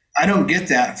 I don't get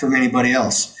that from anybody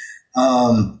else.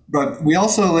 But we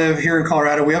also live here in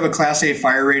Colorado. We have a Class A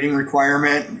fire rating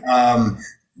requirement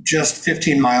just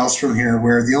 15 miles from here,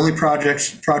 where the only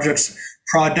products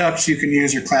you can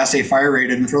use are Class A fire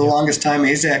rated. And for the longest time,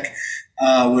 AZEK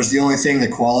was the only thing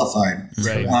that qualified.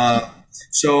 Right.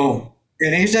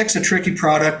 And AZEK's a tricky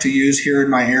product to use here in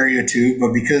my area too,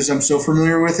 but because I'm so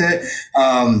familiar with it,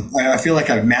 I feel like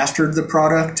I've mastered the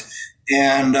product,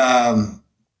 and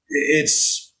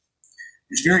it's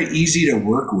very easy to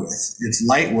work with. It's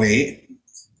lightweight.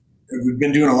 We've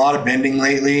been doing a lot of bending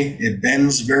lately. It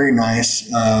bends very nice,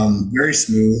 very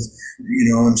smooth,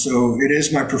 and so it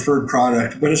is my preferred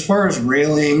product. But as far as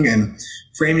railing and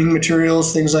framing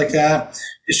materials, things like that,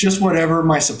 it's just whatever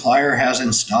my supplier has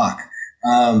in stock.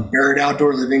 Barrett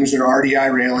Outdoor Livings, their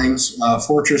RDI railings,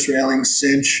 Fortress railings,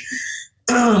 Cinch.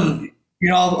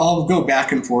 I'll go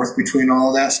back and forth between all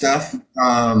of that stuff,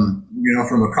 from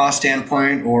a cost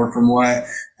standpoint or from what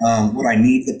I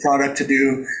need the product to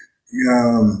do.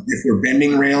 If we're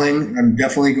bending railing, I'm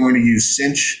definitely going to use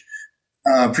Cinch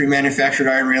pre-manufactured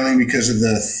iron railing because of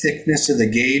the thickness of the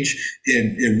gauge.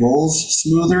 It rolls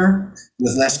smoother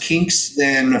with less kinks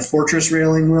than a Fortress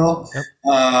railing will. Yep.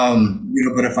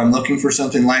 But if I'm looking for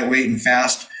something lightweight and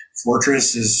fast,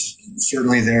 Fortress is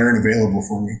certainly there and available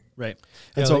for me. Right.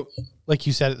 And so, like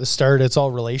you said at the start, it's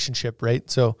all relationship, right?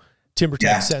 So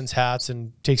TimberTech sends hats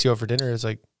and takes you out for dinner. It's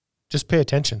like, just pay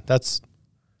attention.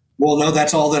 Well, no,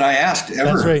 that's all that I asked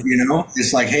ever. That's right.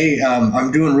 It's like, hey,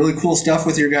 I'm doing really cool stuff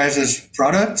with your guys'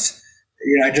 products.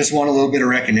 I just want a little bit of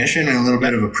recognition and a little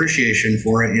bit of appreciation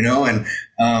for it, and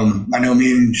I know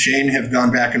me and Shane have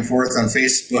gone back and forth on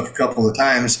Facebook a couple of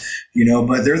times,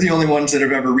 but they're the only ones that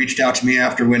have ever reached out to me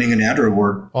after winning an ADRA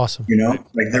award. Awesome.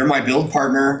 Like they're my build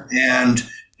partner, and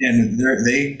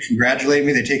they congratulate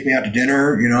me. They take me out to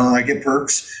dinner, I get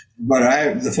perks.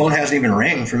 But the phone hasn't even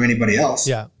rang from anybody else.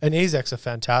 Yeah, and AZEK's a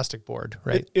fantastic board,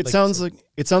 right? It sounds like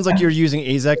you're using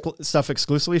AZEK stuff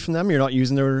exclusively from them. You're not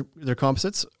using their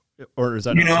composites, or is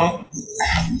that?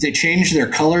 They change their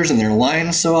colors and their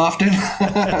lines so often.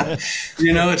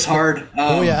 It's hard.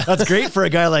 That's great for a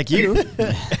guy like you.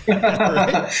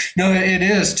 Right? No, it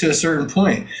is to a certain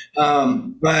point.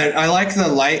 But I like the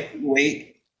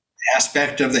lightweight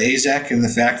aspect of the AZEK and the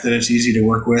fact that it's easy to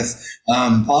work with.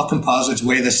 All composites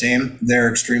weigh the same. They're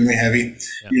extremely heavy,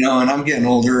 and I'm getting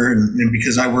older, and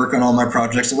because I work on all my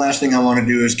projects, the last thing I want to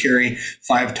do is carry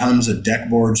 5 tons of deck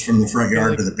boards from the front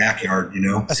yard to the backyard,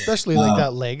 Especially like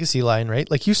that legacy line, right?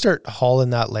 Like you start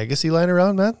hauling that legacy line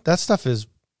around, man, that stuff is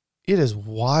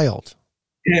wild.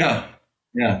 Yeah.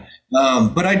 Yeah.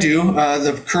 But I do,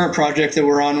 the current project that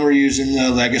we're on, we're using the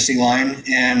legacy line,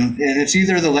 and it's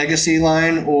either the legacy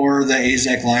line or the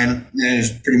AZEK line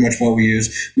is pretty much what we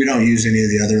use. We don't use any of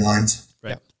the other lines.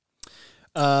 Right.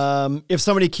 If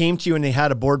somebody came to you and they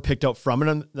had a board picked up from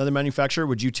another manufacturer,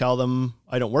 would you tell them,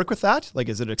 I don't work with that? Like,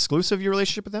 is it exclusive, your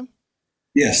relationship with them?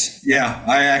 Yes. Yeah.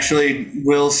 I actually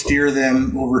will steer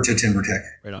them over to TimberTech.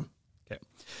 Right on.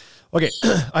 Okay,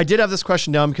 I did have this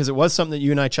question down because it was something that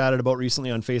you and I chatted about recently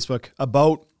on Facebook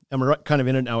about, and we're kind of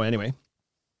in it now anyway,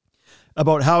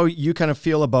 about how you kind of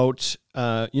feel about,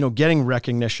 getting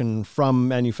recognition from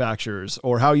manufacturers,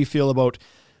 or how you feel about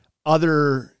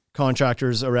other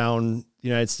contractors around the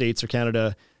United States or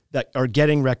Canada that are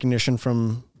getting recognition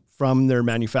from their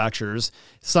manufacturers,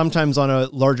 sometimes on a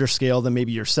larger scale than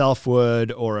maybe yourself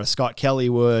would, or a Scott Kelly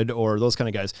would, or those kind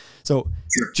of guys. So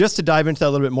just to dive into that a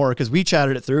little bit more, because we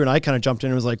chatted it through and I kind of jumped in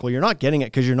and was like, well, you're not getting it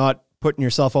because you're not putting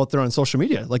yourself out there on social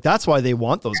media. Like, that's why they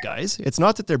want those guys. It's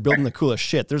not that they're building the coolest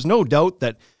shit. There's no doubt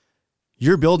that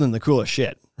you're building the coolest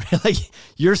shit. Like,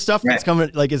 your stuff that's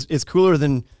coming, like, is cooler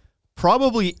than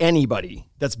probably anybody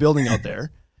that's building out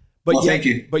there. But well, thank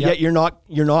you. But yet you're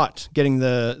not getting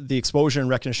the exposure and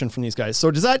recognition from these guys. So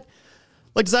does that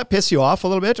piss you off a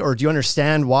little bit, or do you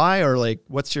understand why, or like,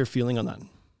 what's your feeling on that?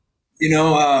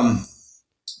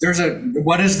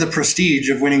 What is the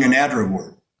prestige of winning a NADRA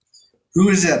award? Who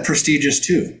is that prestigious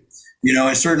to?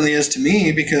 It certainly is to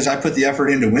me, because I put the effort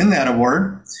in to win that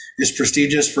award. It's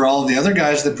prestigious for all of the other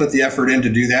guys that put the effort in to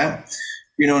do that.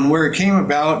 And where it came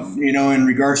about, in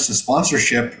regards to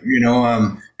sponsorship,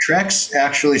 Trex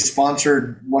actually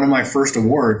sponsored one of my first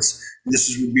awards. This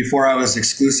is before I was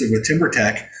exclusive with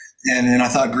TimberTech. And I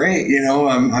thought, great,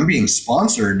 I'm being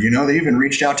sponsored. They even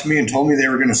reached out to me and told me they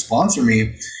were going to sponsor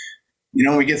me.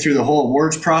 We get through the whole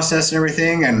awards process and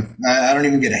everything, and I don't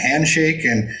even get a handshake.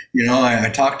 And, I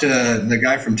talked to the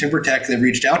guy from TimberTech that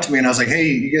reached out to me, and I was like, hey,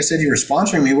 you guys said you were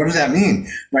sponsoring me. What does that mean?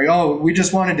 Like, oh, we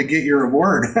just wanted to get your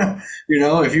award.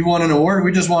 If you won an award,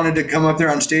 we just wanted to come up there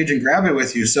on stage and grab it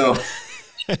with you. So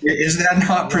is that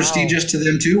not prestigious to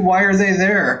them too? Why are they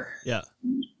there? Yeah.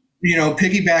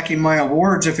 Piggybacking my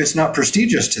awards if it's not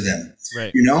prestigious to them,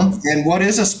 right? And what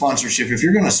is a sponsorship? If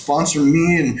you're going to sponsor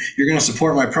me and you're going to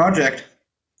support my project,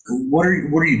 what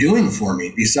are you doing for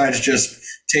me besides just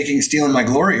stealing my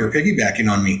glory or piggybacking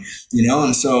on me?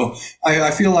 And so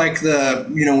I feel like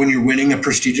when you're winning a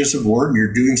prestigious award and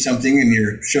you're doing something and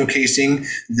you're showcasing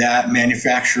that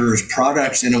manufacturer's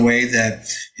products in a way that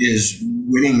is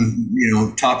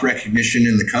winning, top recognition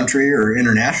in the country or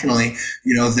internationally,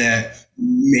 that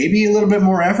maybe a little bit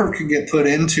more effort could get put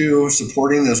into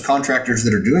supporting those contractors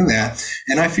that are doing that.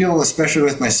 And I feel, especially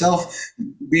with myself,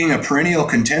 being a perennial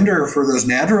contender for those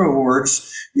NADRA awards,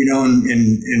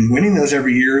 and winning those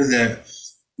every year, that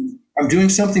I'm doing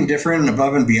something different and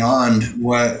above and beyond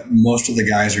what most of the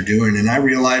guys are doing. And I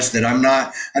realize that I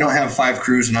don't have 5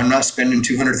 crews, and I'm not spending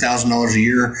 $200,000 a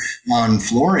year on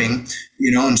flooring,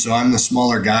 and so I'm the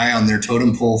smaller guy on their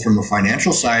totem pole from a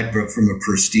financial side, but from a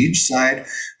prestige side,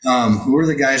 who are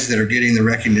the guys that are getting the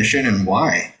recognition and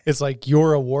why? It's like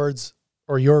your awards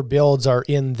or your builds are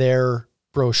in their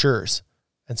brochures.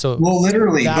 And so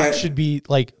literally, that should be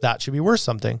worth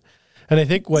something. And I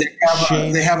think what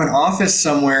they have an office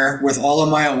somewhere with all of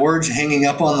my awards hanging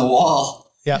up on the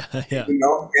wall. Yeah. Yeah.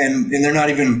 And they're not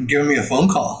even giving me a phone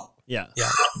call. Yeah. Yeah.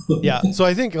 Yeah. So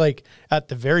I think, like, at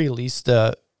the very least,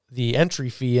 the entry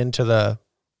fee into the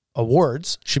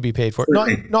awards should be paid for.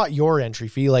 Not your entry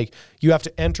fee. Like, you have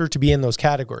to enter to be in those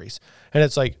categories. And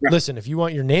it's like, listen, if you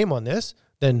want your name on this,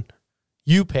 then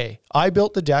you pay. I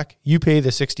built the deck. You pay the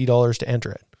 $60 to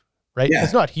enter it. Right? Yeah.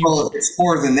 It's not huge. Well, it's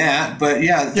more than that, but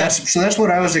that's what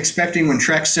I was expecting when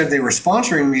Trex said they were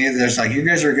sponsoring me. There's like, you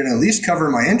guys are going to at least cover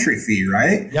my entry fee,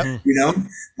 right? Yep.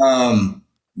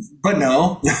 But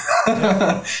no,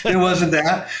 it wasn't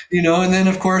that, and then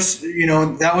of course,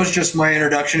 that was just my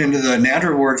introduction into the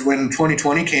NADRA awards when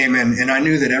 2020 came in, and I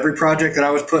knew that every project that I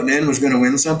was putting in was going to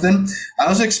win something. I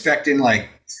was expecting like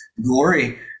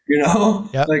glory,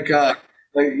 Yep.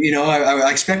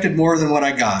 I expected more than what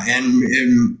I got,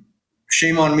 and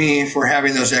shame on me for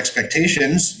having those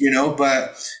expectations,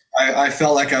 but I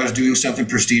felt like I was doing something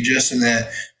prestigious, and that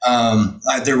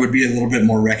there would be a little bit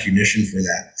more recognition for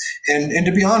that. And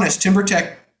to be honest,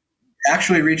 TimberTech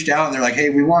actually reached out and they're like, hey,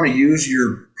 we want to use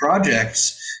your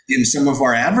projects in some of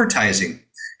our advertising.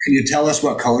 Can you tell us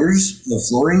what colors of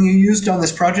flooring you used on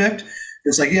this project?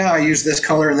 It's like, yeah, I use this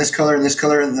color and this color and this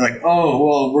color. And they're like, oh,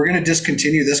 well, we're going to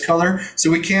discontinue this color.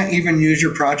 So we can't even use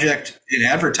your project in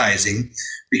advertising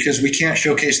because we can't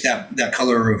showcase that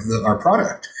color of our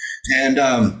product. And,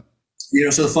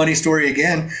 so the funny story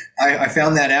again, I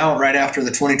found that out right after the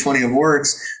 2020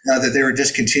 awards that they were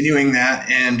discontinuing that.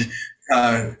 And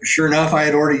sure enough, I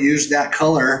had already used that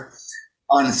color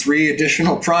on 3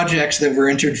 additional projects that were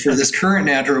entered for this current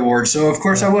NADRA award. So of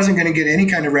course I wasn't going to get any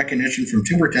kind of recognition from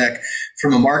TimberTech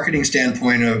from a marketing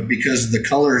standpoint because the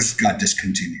colors got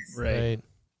discontinued. Right.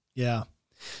 Yeah.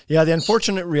 Yeah. The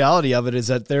unfortunate reality of it is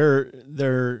that they're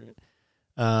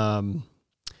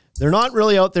not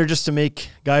really out there just to make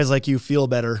guys like you feel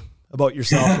better about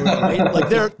yourself. Like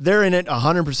they're in it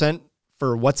 100%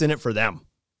 for what's in it for them.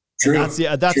 True. And that's the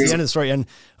end of the story. And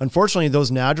unfortunately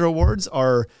those NADRA awards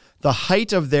are, the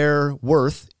height of their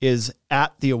worth is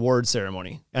at the award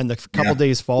ceremony and the couple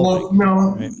days following. Well,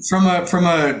 no, right? From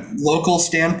a local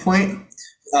standpoint,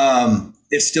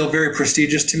 it's still very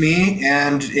prestigious to me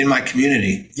and in my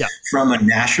community. Yeah. From a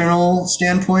national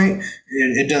standpoint,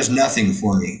 it does nothing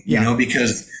for me,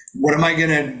 because what am I going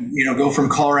to, go from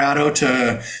Colorado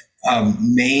to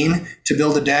Maine to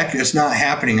build a deck? It's not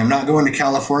happening. I'm not going to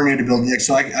California to build a deck.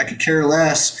 So I could care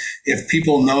less if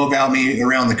people know about me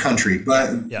around the country. But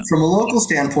from a local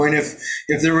standpoint, if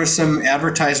there was some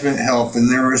advertisement help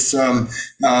and there was some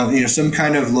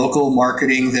kind of local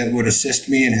marketing that would assist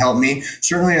me and help me,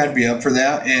 certainly I'd be up for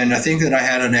that. And I think that I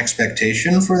had an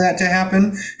expectation for that to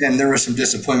happen. And there was some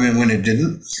disappointment when it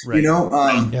didn't, but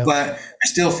I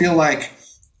still feel like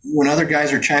when other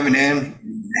guys are chiming in,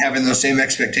 having those same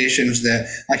expectations, that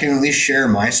I can at least share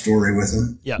my story with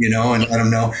them, and let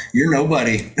them know you're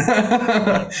nobody,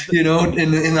 in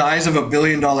the eyes of $1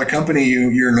 billion company,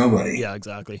 you're nobody. Yeah,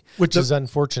 exactly. Which is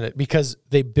unfortunate because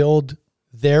they build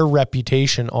their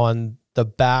reputation on the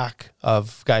back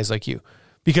of guys like you.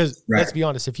 Because let's be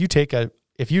honest, if you took a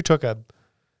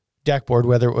deck board,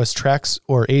 whether it was Trex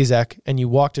or AZEK, and you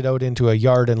walked it out into a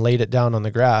yard and laid it down on the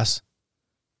grass,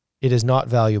 it is not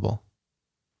valuable.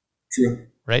 True.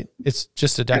 Right? It's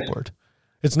just a deck board.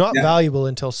 It's not valuable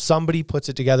until somebody puts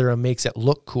it together and makes it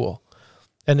look cool.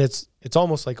 And it's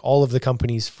almost like all of the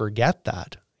companies forget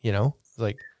that,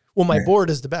 like, well, my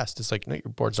board is the best. It's like, no,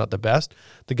 your board's not the best.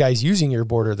 The guys using your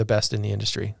board are the best in the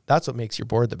industry. That's what makes your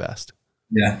board the best.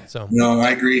 Yeah. So no, I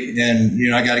agree.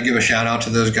 And, I got to give a shout out to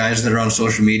those guys that are on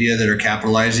social media that are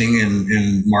capitalizing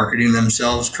and marketing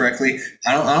themselves correctly.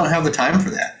 I don't have the time for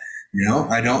that.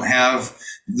 I don't have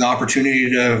the opportunity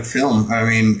to film. I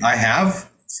mean, I have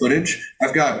footage.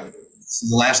 I've got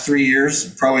the last 3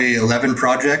 years, probably 11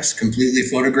 projects completely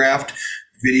photographed,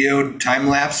 video time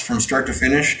lapse from start to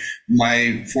finish.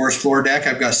 My forest floor deck,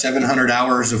 I've got 700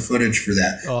 hours of footage for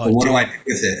that. But what do I do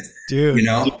with it? Dude,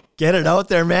 get it out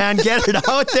there, man. Get it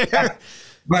out there.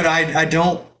 But I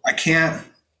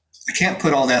can't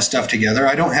put all that stuff together.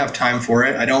 I don't have time for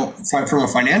it. I don't, from a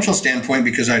financial standpoint,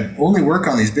 because I only work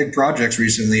on these big projects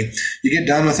recently. You get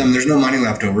done with them, there's no money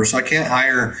left over. So I can't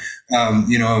hire,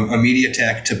 a media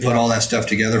tech to put all that stuff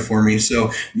together for me.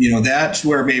 So, that's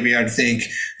where maybe I'd think,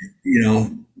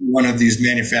 one of these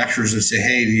manufacturers would say,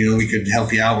 hey, we could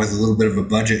help you out with a little bit of a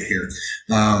budget here.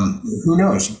 Who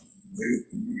knows?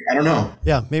 I don't know.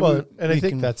 Yeah, maybe. Well, and I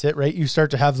think that's it, right? You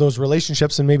start to have those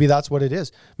relationships, and maybe that's what it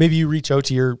is. Maybe you reach out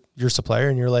to your supplier,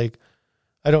 and you're like,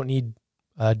 I don't need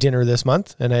dinner this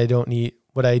month, and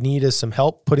what I need is some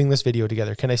help putting this video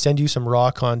together. Can I send you some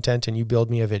raw content, and you build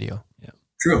me a video? Yeah,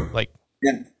 true.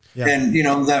 Yeah. And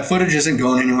that footage isn't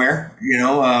going anywhere.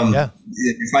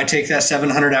 If I take that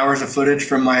 700 hours of footage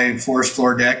from my forest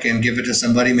floor deck and give it to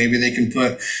somebody, maybe they can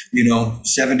put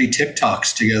 70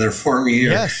 TikToks together for me,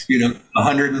 or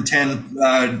 110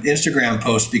 Instagram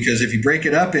posts. Because if you break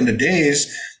it up into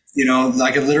days,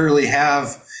 I could literally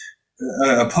have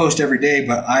a post every day,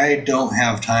 but I don't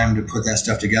have time to put that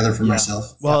stuff together for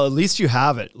myself. Well, at least you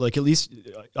have it. Like, at least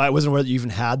I wasn't aware that you even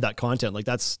had that content. Like,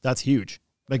 that's huge.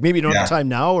 Like, maybe you don't have the time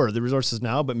now or the resources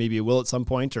now, but maybe you will at some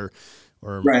point, or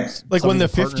right. Like when the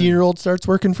 15-year-old starts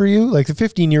working for you, like the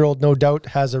 15-year-old no doubt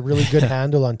has a really good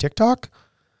handle on TikTok.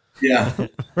 Yeah.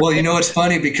 Well, it's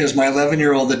funny because my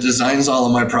 11-year-old that designs all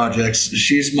of my projects,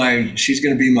 she's going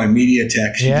to be my media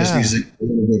tech. She just needs to get a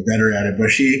little bit better at it, but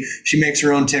she makes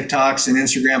her own TikToks and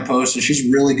Instagram posts, and she's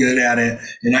really good at it.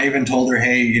 And I even told her,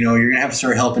 hey, you're going to have to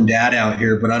start helping dad out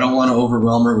here, but I don't want to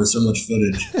overwhelm her with so much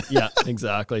footage. Yeah,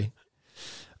 exactly.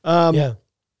 I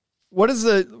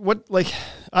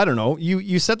don't know.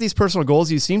 You set these personal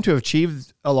goals. You seem to have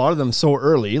achieved a lot of them so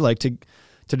early, like to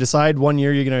to decide one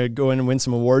year you're going to go in and win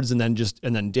some awards and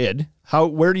then did.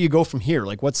 Where do you go from here?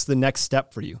 Like, what's the next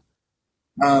step for you?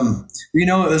 You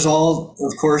know, it was all,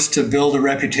 of course, to build a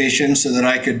reputation so that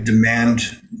I could demand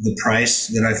the price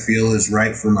that I feel is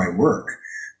right for my work.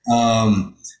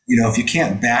 You know, if you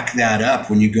can't back that up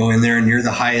when you go in there and you're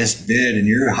the highest bid and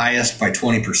you're highest by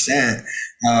 20%,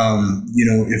 you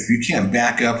know, if you can't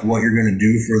back up what you're going to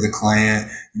do for the client,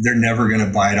 they're never going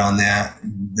to bite on that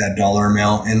dollar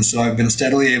amount. And so I've been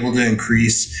steadily able to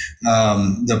increase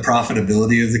the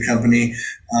profitability of the company.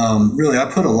 Really,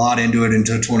 I put a lot into it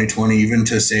into 2020, even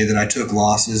to say that I took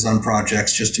losses on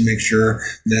projects just to make sure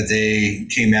that they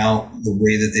came out the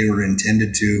way that they were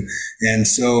intended to. And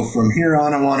so from here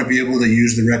on, I want to be able to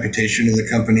use the reputation of the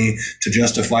company to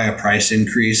justify a price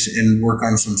increase and work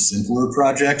on some simpler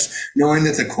projects, knowing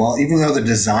that the quality, even though the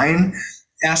design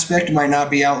aspect might not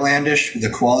be outlandish, the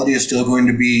quality is still going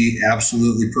to be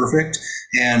absolutely perfect,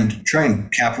 and try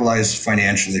and capitalize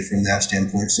financially from that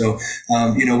standpoint. So,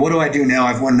 you know, what do I do now?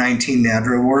 I've won 19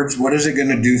 NADRA awards. What is it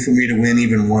going to do for me to win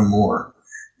even one more?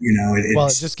 You know,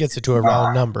 it just gets it to a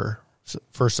round number,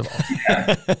 first of all.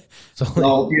 Yeah. So,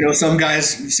 well, you know, some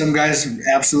guys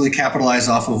absolutely capitalize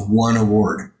off of one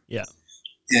award. Yeah.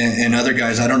 And other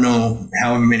guys, I don't know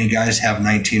how many guys have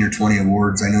 19 or 20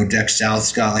 awards. I know Deck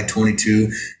South's got like 22.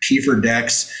 Kiefer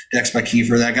Decks by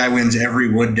Kiefer, that guy wins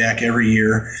every wood deck every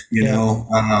year, you know.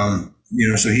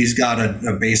 So he's got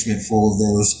a basement full of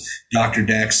those. Dr.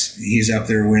 Decks, he's up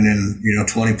there winning, you know,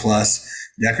 20 plus.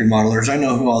 Deck Remodelers, I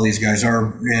know who all these guys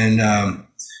are, and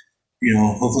you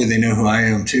know, hopefully they know who I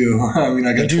am too. I mean,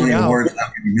 I got 20 awards,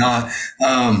 maybe not.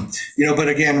 You know, but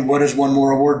again, what does one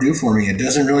more award do for me? It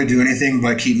doesn't really do anything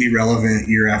but keep me relevant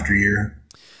year after year.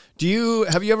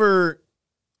 Have you ever,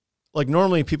 like,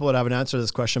 normally people would have an answer to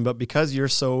this question, but because you're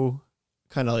so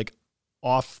kind of like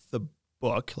off the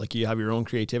book, like you have your own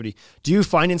creativity, do you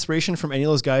find inspiration from any of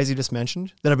those guys you just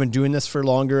mentioned that have been doing this for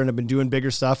longer and have been doing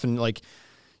bigger stuff? And like,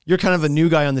 you're kind of a new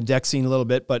guy on the deck scene a little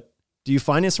bit, but do you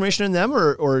find inspiration in them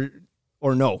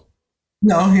or no?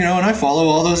 No, you know, and I follow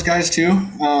all those guys too.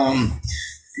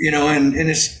 You know, and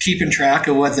it's keeping track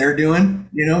of what they're doing,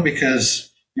 you know,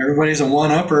 because everybody's a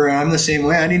one-upper. I'm the same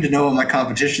way. I need to know what my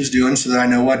competition's doing so that I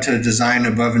know what to design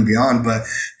above and beyond. But,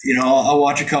 you know, I'll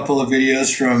watch a couple of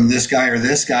videos from this guy or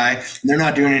this guy, and they're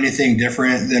not doing anything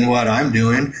different than what I'm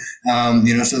doing.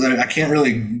 You know, so that I can't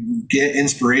really get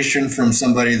inspiration from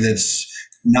somebody that's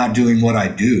not doing what I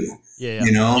do. Yeah.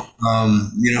 You know,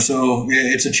 so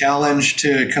it's a challenge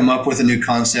to come up with a new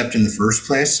concept in the first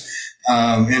place.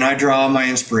 And I draw my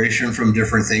inspiration from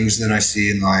different things that I see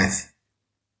in life.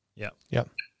 Yeah. Yeah.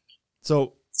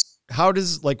 So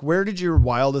where did your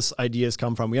wildest ideas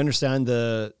come from? We understand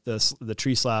the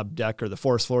tree slab deck or the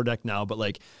forest floor deck now, but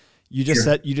like you just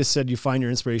said you find your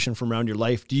inspiration from around your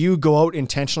life. Do you go out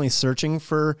intentionally searching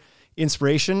for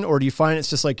inspiration, or do you find it's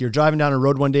just like you're driving down a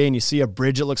road one day and you see a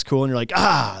bridge that looks cool and you're like,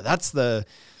 that's no,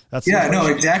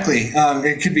 exactly.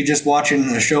 It could be just watching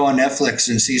a show on Netflix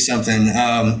and see something.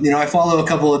 You know, I follow a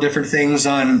couple of different things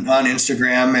on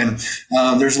Instagram,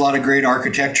 and there's a lot of great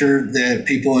architecture that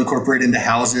people incorporate into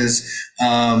houses.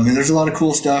 And there's a lot of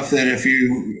cool stuff that if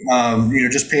you, you know,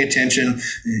 just pay attention,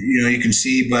 you know, you can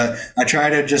see. But I try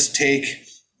to just take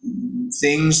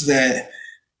things that,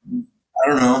 I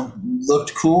don't know,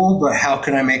 looked cool, but how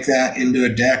can I make that into a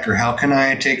deck, or how can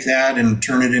I take that and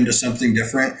turn it into something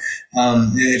different?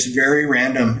 It's very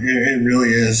random. It really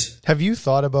is. Have you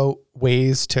thought about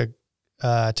ways to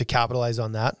capitalize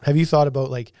on that? Have you thought about,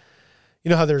 like,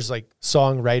 you know how there's like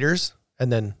songwriters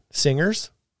and then singers,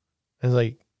 and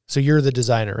like, so you're the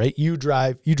designer, right? You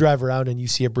drive around and you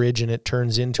see a bridge and it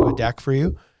turns into a deck for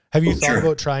you. Have you thought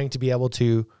about trying to be able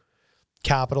to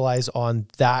capitalize on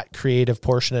that creative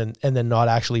portion and then not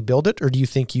actually build it? Or do you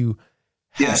think you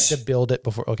have to build it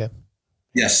before? Okay.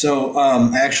 Yes. So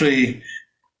actually,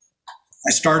 I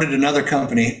started another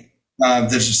company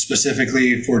that's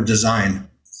specifically for design.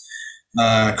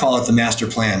 Call it the Master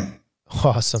Plan.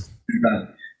 Awesome.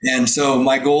 And so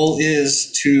my goal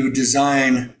is to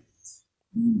design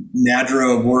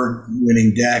NADRA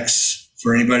award-winning decks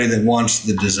for anybody that wants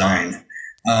the design.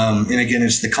 And again,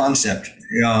 it's the concept.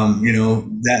 You know,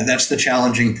 that's the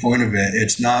challenging point of it.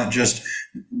 It's not just,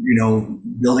 you know,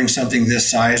 building something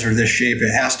this size or this shape.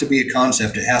 It has to be a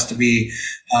concept. It has to be,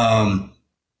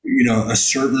 you know, a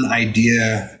certain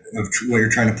idea of what you're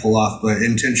trying to pull off. But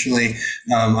intentionally,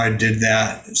 I did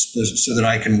that so that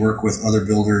I can work with other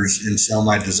builders and sell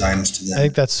my designs to them. I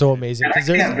think that's so amazing. I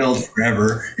can't build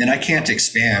forever, and I can't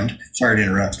expand. Sorry to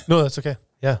interrupt. No, that's okay.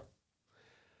 Yeah.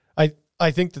 I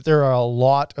think that there are a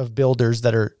lot of builders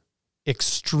that are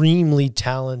extremely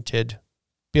talented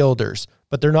builders,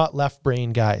 but they're not left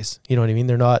brain guys. You know what I mean?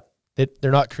 They're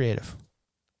not creative.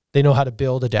 They know how to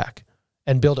build a deck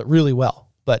and build it really well.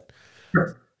 But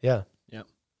yeah.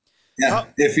 Yeah.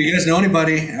 If you guys know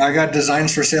anybody, I got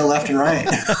designs for sale left and right.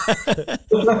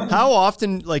 How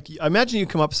often, like, I imagine you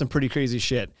come up with some pretty crazy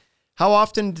shit. How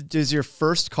often does your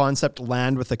first concept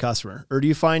land with the customer? Or do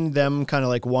you find them kind of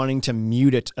like wanting to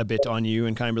mute it a bit on you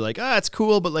and kind of be like, it's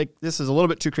cool, but like, this is a little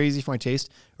bit too crazy for my taste?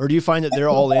 Or do you find that they're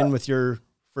all in with your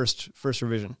first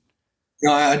revision?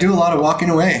 No, I do a lot of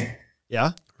walking away.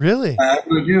 Yeah. Really? I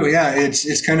really do. Yeah.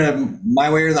 It's kind of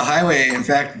my way or the highway. In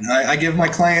fact, I give my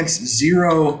clients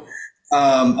zero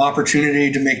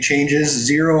opportunity to make changes,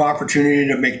 zero opportunity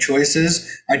to make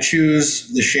choices. I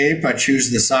choose the shape, I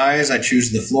choose the size, I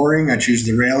choose the flooring, I choose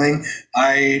the railing.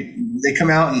 They come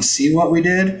out and see what we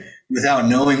did without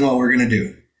knowing what we're going to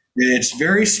do. It's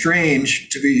very strange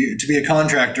to be a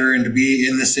contractor and to be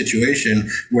in this situation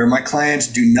where my clients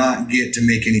do not get to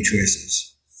make any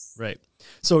choices. Right.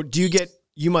 So do you get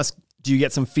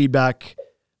some feedback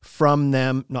from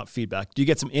them? Not feedback. Do you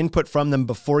get some input from them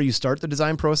before you start the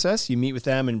design process? You meet with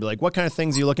them and be like, what kind of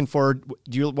things are you looking for?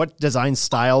 What design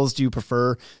styles do you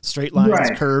prefer? Straight lines,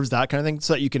 right, curves, that kind of thing,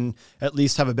 so that you can at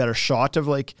least have a better shot of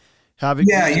like having.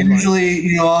 Yeah,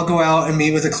 usually, I'll go out and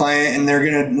meet with a client and they're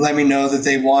going to let me know that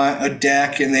they want a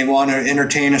deck and they want to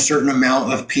entertain a certain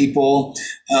amount of people.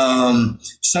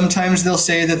 Sometimes they'll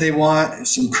say that they want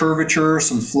some curvature,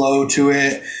 some flow to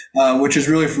it, which is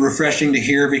really refreshing to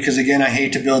hear because, again, I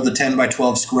hate to build the 10 by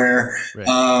 12 square.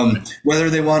 Right. Whether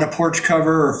they want a porch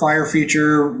cover or fire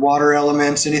feature, water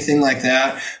elements, anything like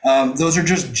that, those are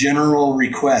just general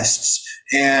requests.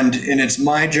 And it's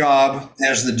my job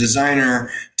as the designer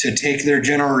to take their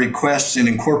general requests and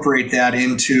incorporate that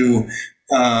into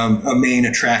a main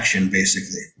attraction,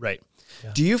 basically. Right.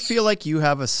 Yeah. Do you feel like you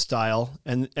have a style?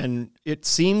 And it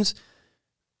seems,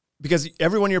 because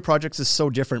every one of your projects is so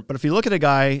different, but if you look at a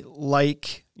guy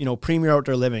like, Premier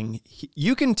Outdoor Living,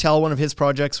 you can tell one of his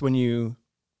projects when you,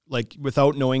 like,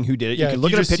 without knowing who did it. You can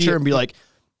look at a picture and be like,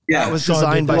 that was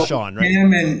designed by Sean, right?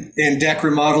 Him and deck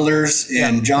remodelers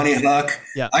and Johnny Huck.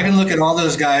 Yeah. I can look at all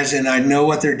those guys and I know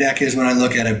what their deck is when I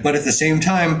look at it. But at the same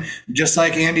time, just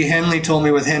like Andy Henley told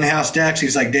me with Hen House Decks,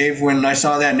 he's like, Dave, when I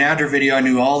saw that Nadler video, I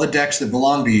knew all the decks that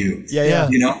belong to you. Yeah.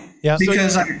 Yeah.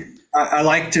 Because I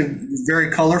like to very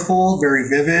colorful, very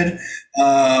vivid,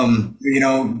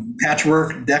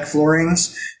 patchwork deck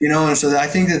floorings, and so I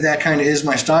think that kind of is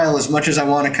my style. As much as I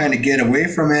want to kind of get away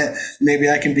from it, maybe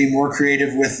I can be more creative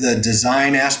with the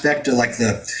design aspect of like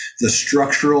the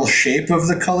structural shape of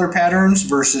the color patterns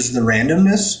versus the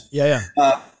randomness. Yeah.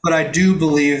 But I do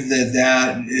believe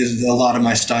that is a lot of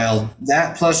my style.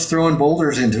 That plus throwing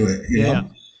boulders into it, you know?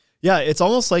 Yeah. It's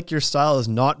almost like your style is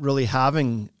not really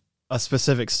having a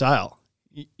specific style.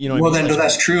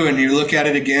 That's true. And you look at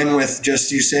it again with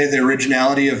just, you say the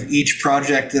originality of each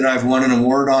project that I've won an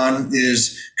award on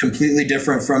is completely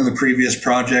different from the previous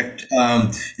project.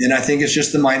 And I think it's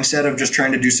just the mindset of just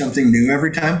trying to do something new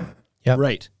every time. Yeah.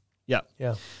 Right. Yeah.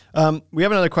 Yeah. We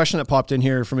have another question that popped in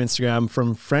here from Instagram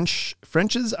from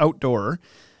French's Outdoor.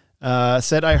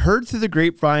 Said, I heard through the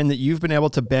grapevine that you've been able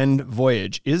to bend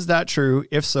Voyage. Is that true?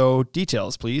 If so,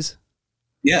 details, please.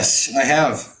 Yes, I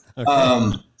have.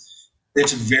 Okay.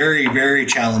 It's very, very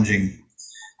challenging.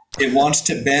 It wants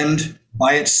to bend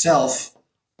by itself,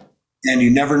 and you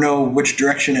never know which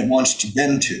direction it wants to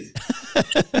bend to.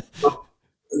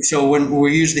 So when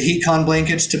we use the heat con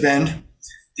blankets to bend,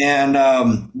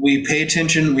 and we pay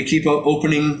attention, we keep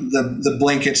opening the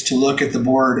blankets to look at the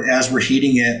board as we're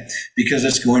heating it, because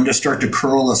it's going to start to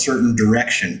curl a certain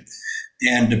direction.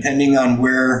 And depending on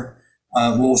where,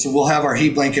 we'll have our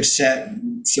heat blankets set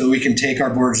so we can take our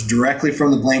boards directly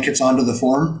from the blankets onto the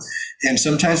form. And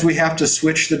sometimes we have to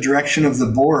switch the direction of the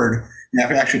board. We have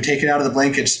to actually take it out of the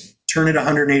blankets, turn it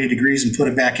 180 degrees and put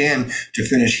it back in to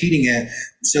finish heating it,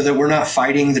 so that we're not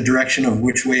fighting the direction of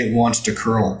which way it wants to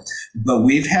curl. But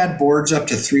we've had boards up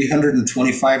to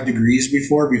 325 degrees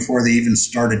before they even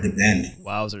started to bend.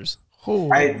 Wowzers.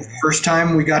 First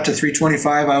time we got to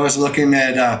 325, I was looking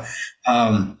at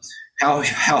how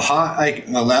hot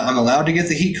I'm allowed to get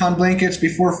the heat con blankets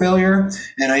before failure.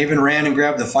 And I even ran and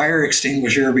grabbed the fire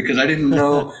extinguisher because I didn't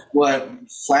know what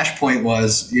flashpoint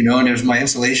was, and is my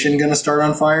insulation going to start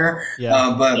on fire?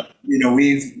 Yeah. But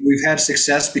we've had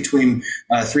success between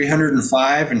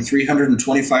 305 and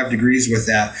 325 degrees with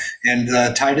that. And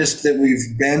the tightest that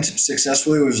we've bent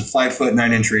successfully was a 5 foot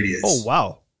 9 inch radius. Oh,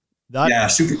 wow.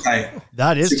 Super tight.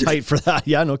 That is super tight for that.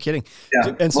 Yeah, no kidding.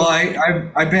 Yeah. And so,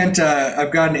 I bent,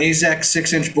 I've got an AZEK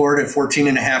 6-inch board at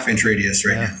 14.5 inch radius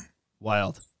right now.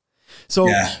 Wild. So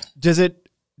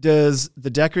do does the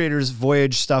Decorator's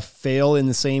Voyage stuff fail in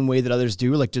the same way that others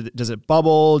do? Like, does it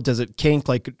bubble? Does it kink?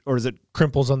 Like, or is it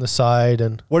crimples on the side?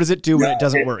 And what does it do when it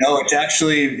doesn't work? No,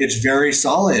 it's very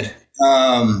solid.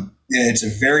 It's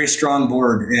a very strong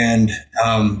board. And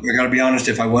I got to be honest,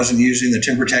 if I wasn't using the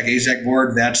TimberTech AZEK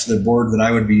board, that's the board that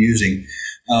I would be using.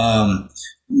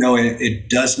 No, it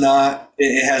does not.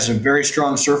 It has a very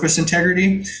strong surface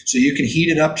integrity, so you can heat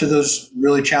it up to those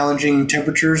really challenging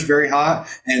temperatures, very hot,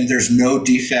 and there's no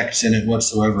defects in it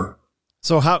whatsoever.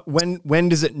 So when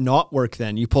does it not work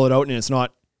then? You pull it out and it's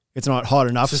not hot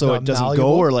enough, so it doesn't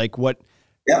malleable? Go, or like what?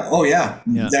 Yeah. Oh yeah.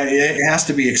 It has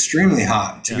to be extremely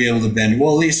hot to be able to bend.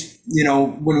 Well, at least,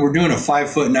 when we're doing a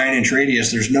 5'9"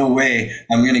 radius, there's no way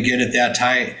I'm going to get it that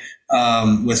tight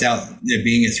without it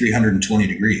being at 320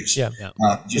 degrees.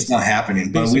 Just not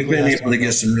happening. But we've been able to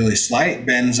get some really slight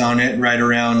bends on it, right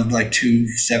around like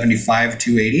 275,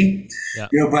 280.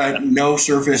 But no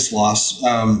surface loss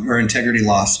or integrity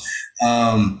loss.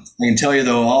 I can tell you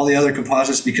though, all the other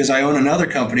composites, because I own another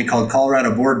company called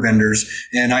Colorado Board Benders,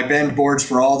 and I bend boards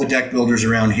for all the deck builders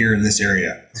around here in this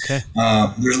area. Okay.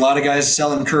 There's a lot of guys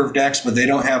selling curved decks, but they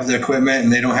don't have the equipment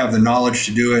and they don't have the knowledge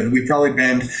to do it. We probably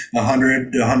bend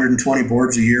 100 to 120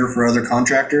 boards a year for other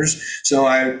contractors. So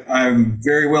I'm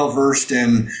very well versed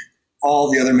in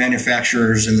all the other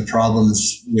manufacturers and the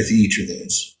problems with each of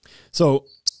those. So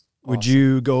would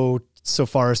you go so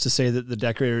far as to say that the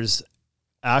Decorators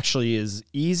actually is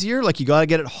easier? Like, you got to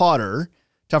get it hotter,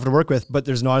 tougher to work with, but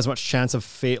there's not as much chance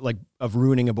of of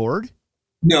ruining a board?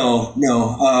 No.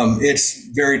 It's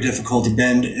very difficult to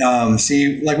bend.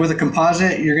 See, like with a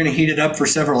composite, you're going to heat it up for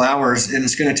several hours and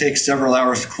it's going to take several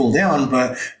hours to cool down.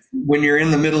 But when you're in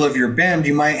the middle of your bend,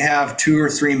 you might have 2 or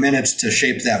 3 minutes to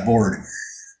shape that board.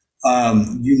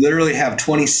 You literally have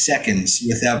 20 seconds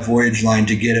with that Voyage line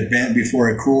to get it bent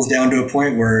before it cools down to a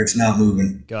point where it's not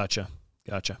moving. Gotcha.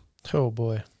 Oh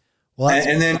boy. Well,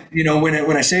 and then,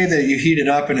 when I say that you heat it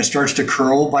up and it starts to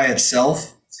curl by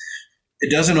itself, it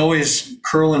doesn't always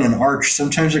curl in an arch.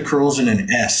 Sometimes it curls in an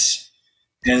S.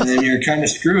 And then you're kind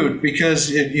of screwed because,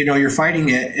 you're fighting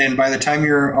it. And by the time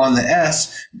you're on the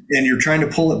S and you're trying to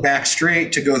pull it back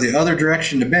straight to go the other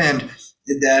direction to bend,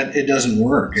 it doesn't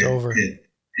work. It's over.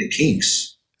 It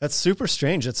kinks. That's super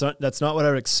strange. That's not what I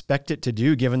would expect it to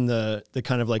do, given the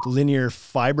kind of like linear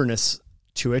fiberness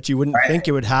to it. You wouldn't think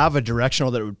it would have a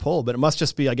directional that it would pull, but it must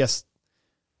just be, I guess,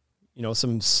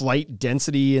 some slight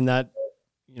density in that,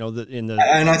 and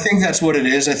I think that's what it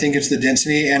is. I think it's the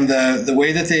density and the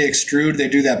way that they extrude, they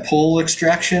do that pull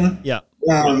extraction.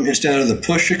 Instead of the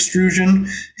push extrusion,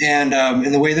 and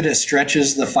the way that it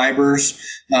stretches the fibers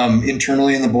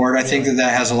internally in the board, I think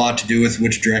that has a lot to do with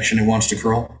which direction it wants to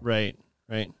curl. Right.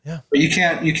 Yeah. But you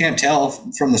can't tell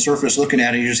from the surface looking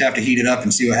at it. You just have to heat it up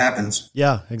and see what happens.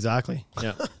 Yeah, exactly.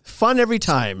 Yeah. Fun every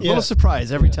time. A little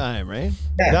surprise every time, right?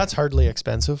 Yeah. That's hardly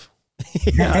expensive.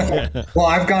 Yeah. Well,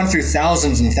 I've gone through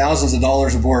thousands and thousands of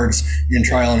dollars of boards in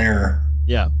trial and error.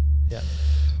 Yeah.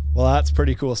 Well, that's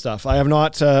pretty cool stuff. I have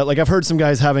not, I've heard some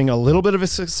guys having a little bit of a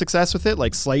success with it,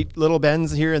 like slight little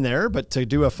bends here and there, but to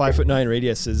do a 5'9"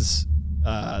 radius is,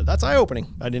 that's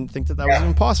eye-opening. I didn't think that was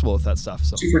even possible with that stuff.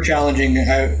 So super challenging.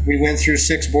 We went through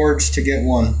 6 boards to get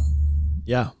one.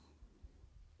 Yeah.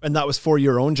 And that was for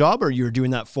your own job, or you were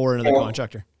doing that for another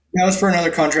contractor? That was for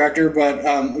another contractor, but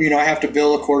I have to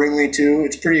bill accordingly too.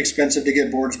 It's pretty expensive to get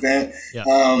boards bent.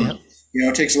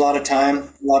 It takes a lot of time, a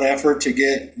lot of effort to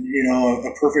get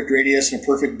a perfect radius and a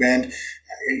perfect bend.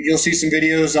 You'll see some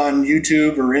videos on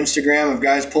YouTube or Instagram of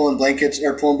guys pulling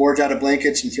boards out of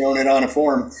blankets and throwing it on a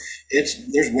form.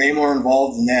 There's way more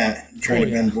involved than that, trying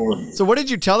to bend board. So what did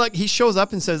you tell? Like, he shows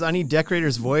up and says, "I need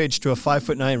Decorator's Voyage to a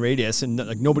 5'9" radius," and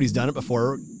like nobody's done it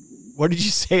before. What did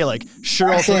you say? Like,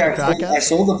 sure, I'll take a crack at it? I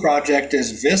sold the project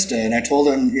as Vista, and I told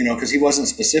him, because he wasn't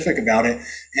specific about it.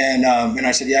 And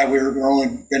I said, yeah, we're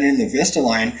only been in the Vista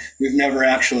line. We've never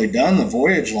actually done the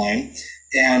Voyage line.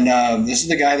 And this is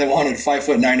the guy that wanted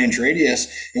 5'9" radius.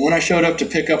 And when I showed up to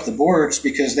pick up the boards,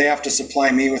 because they have to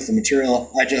supply me with the material,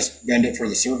 I just bend it for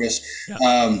the service. Yeah.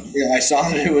 I saw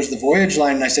that it was the Voyage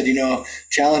line, and I said,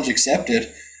 challenge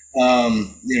accepted.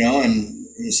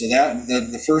 And so that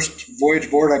the first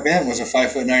Voyage board I bent was a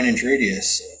 5'9"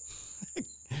 radius.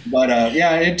 But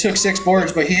it took 6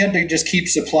 boards, but he had to just keep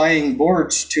supplying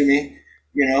boards to me,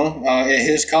 at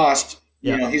his cost.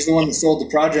 He's the one that sold the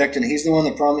project, and he's the one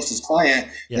that promised his client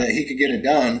that he could get it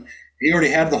done. He already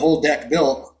had the whole deck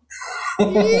built.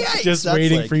 Just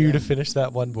waiting for you to finish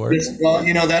that one board. Well,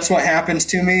 that's what happens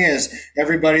to me is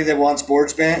everybody that wants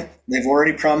boards bent, they've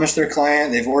already promised their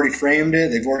client, they've already framed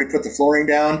it, they've already put the flooring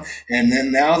down, and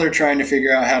then now they're trying to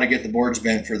figure out how to get the boards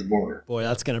bent for the border. Boy,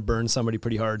 that's going to burn somebody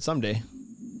pretty hard someday.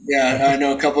 Yeah, I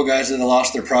know a couple guys that have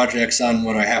lost their projects on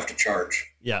what I have to charge.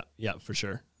 Yeah, for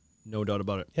sure. No doubt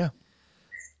about it. Yeah.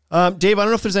 Dave, I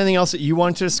don't know if there's anything else that you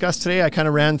wanted to discuss today. I kind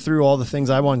of ran through all the things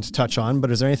I wanted to touch on,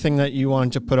 but is there anything that you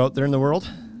wanted to put out there in the world?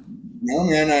 No,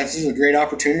 man, this is a great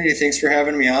opportunity. Thanks for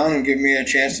having me on and giving me a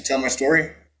chance to tell my story.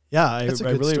 Yeah, I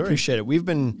really appreciate it. We've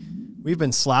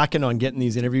been slacking on getting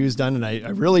these interviews done, and I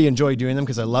really enjoy doing them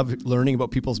because I love learning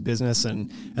about people's business,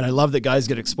 and I love that guys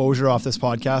get exposure off this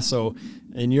podcast. So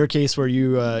in your case where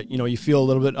you you feel a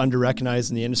little bit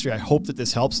under-recognized in the industry, I hope that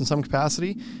this helps in some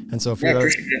capacity. And so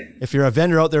if you're a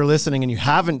vendor out there listening and you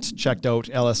haven't checked out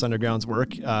LS Underground's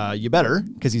work, you better,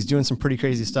 because he's doing some pretty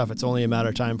crazy stuff. It's only a matter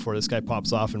of time before this guy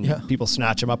pops off and people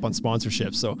snatch him up on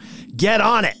sponsorships. So get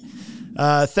on it.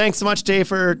 Thanks so much, Dave,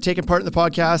 for taking part in the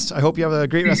podcast. I hope you have a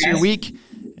great rest of your week.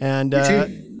 And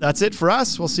that's it for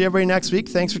us. We'll see everybody next week.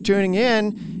 Thanks for tuning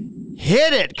in.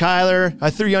 Hit it, Kyler. I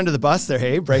threw you under the bus there.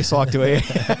 Hey, Bryce walked away.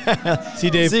 See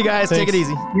you, Dave. See you guys. Thanks. Take it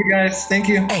easy. You guys, thank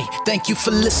you. Hey, thank you for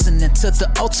listening to the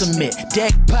Ultimate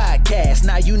Deck Podcast.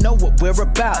 Now you know what we're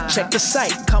about. Check the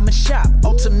site, come and shop.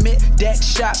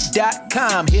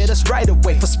 UltimateDeckShop.com. Hit us right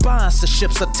away for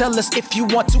sponsorships, or tell us if you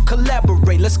want to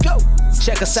collaborate. Let's go.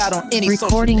 Check us out on any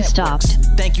recording social networks. stopped.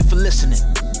 Thank you for listening.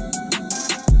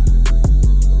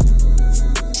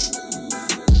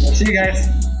 See you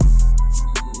guys.